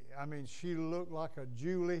to me. I mean, she looked like a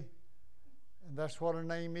Julie, and that's what her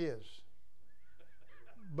name is.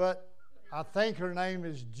 But I think her name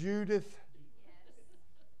is Judith.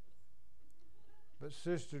 But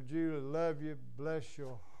Sister Julie, love you, bless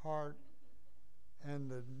your heart.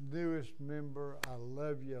 And the newest member, I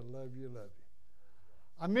love you, I love you, love you.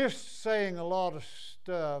 I missed saying a lot of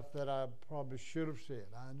stuff that I probably should have said.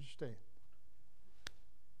 I understand.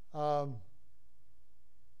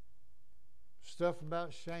 Stuff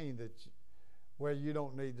about Shane where you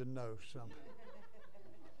don't need to know something.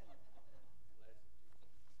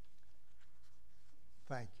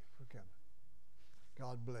 Thank you for coming.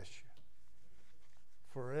 God bless you.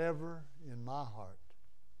 Forever in my heart.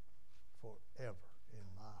 Forever in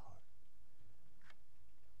my heart.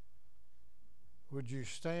 Would you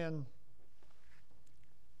stand?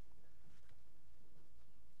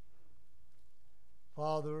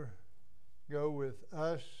 Father, go with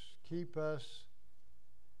us, keep us,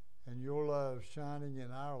 and your love shining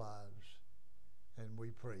in our lives, and we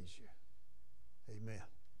praise you. Amen.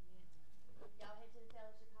 Y'all head to the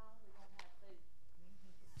fellowship.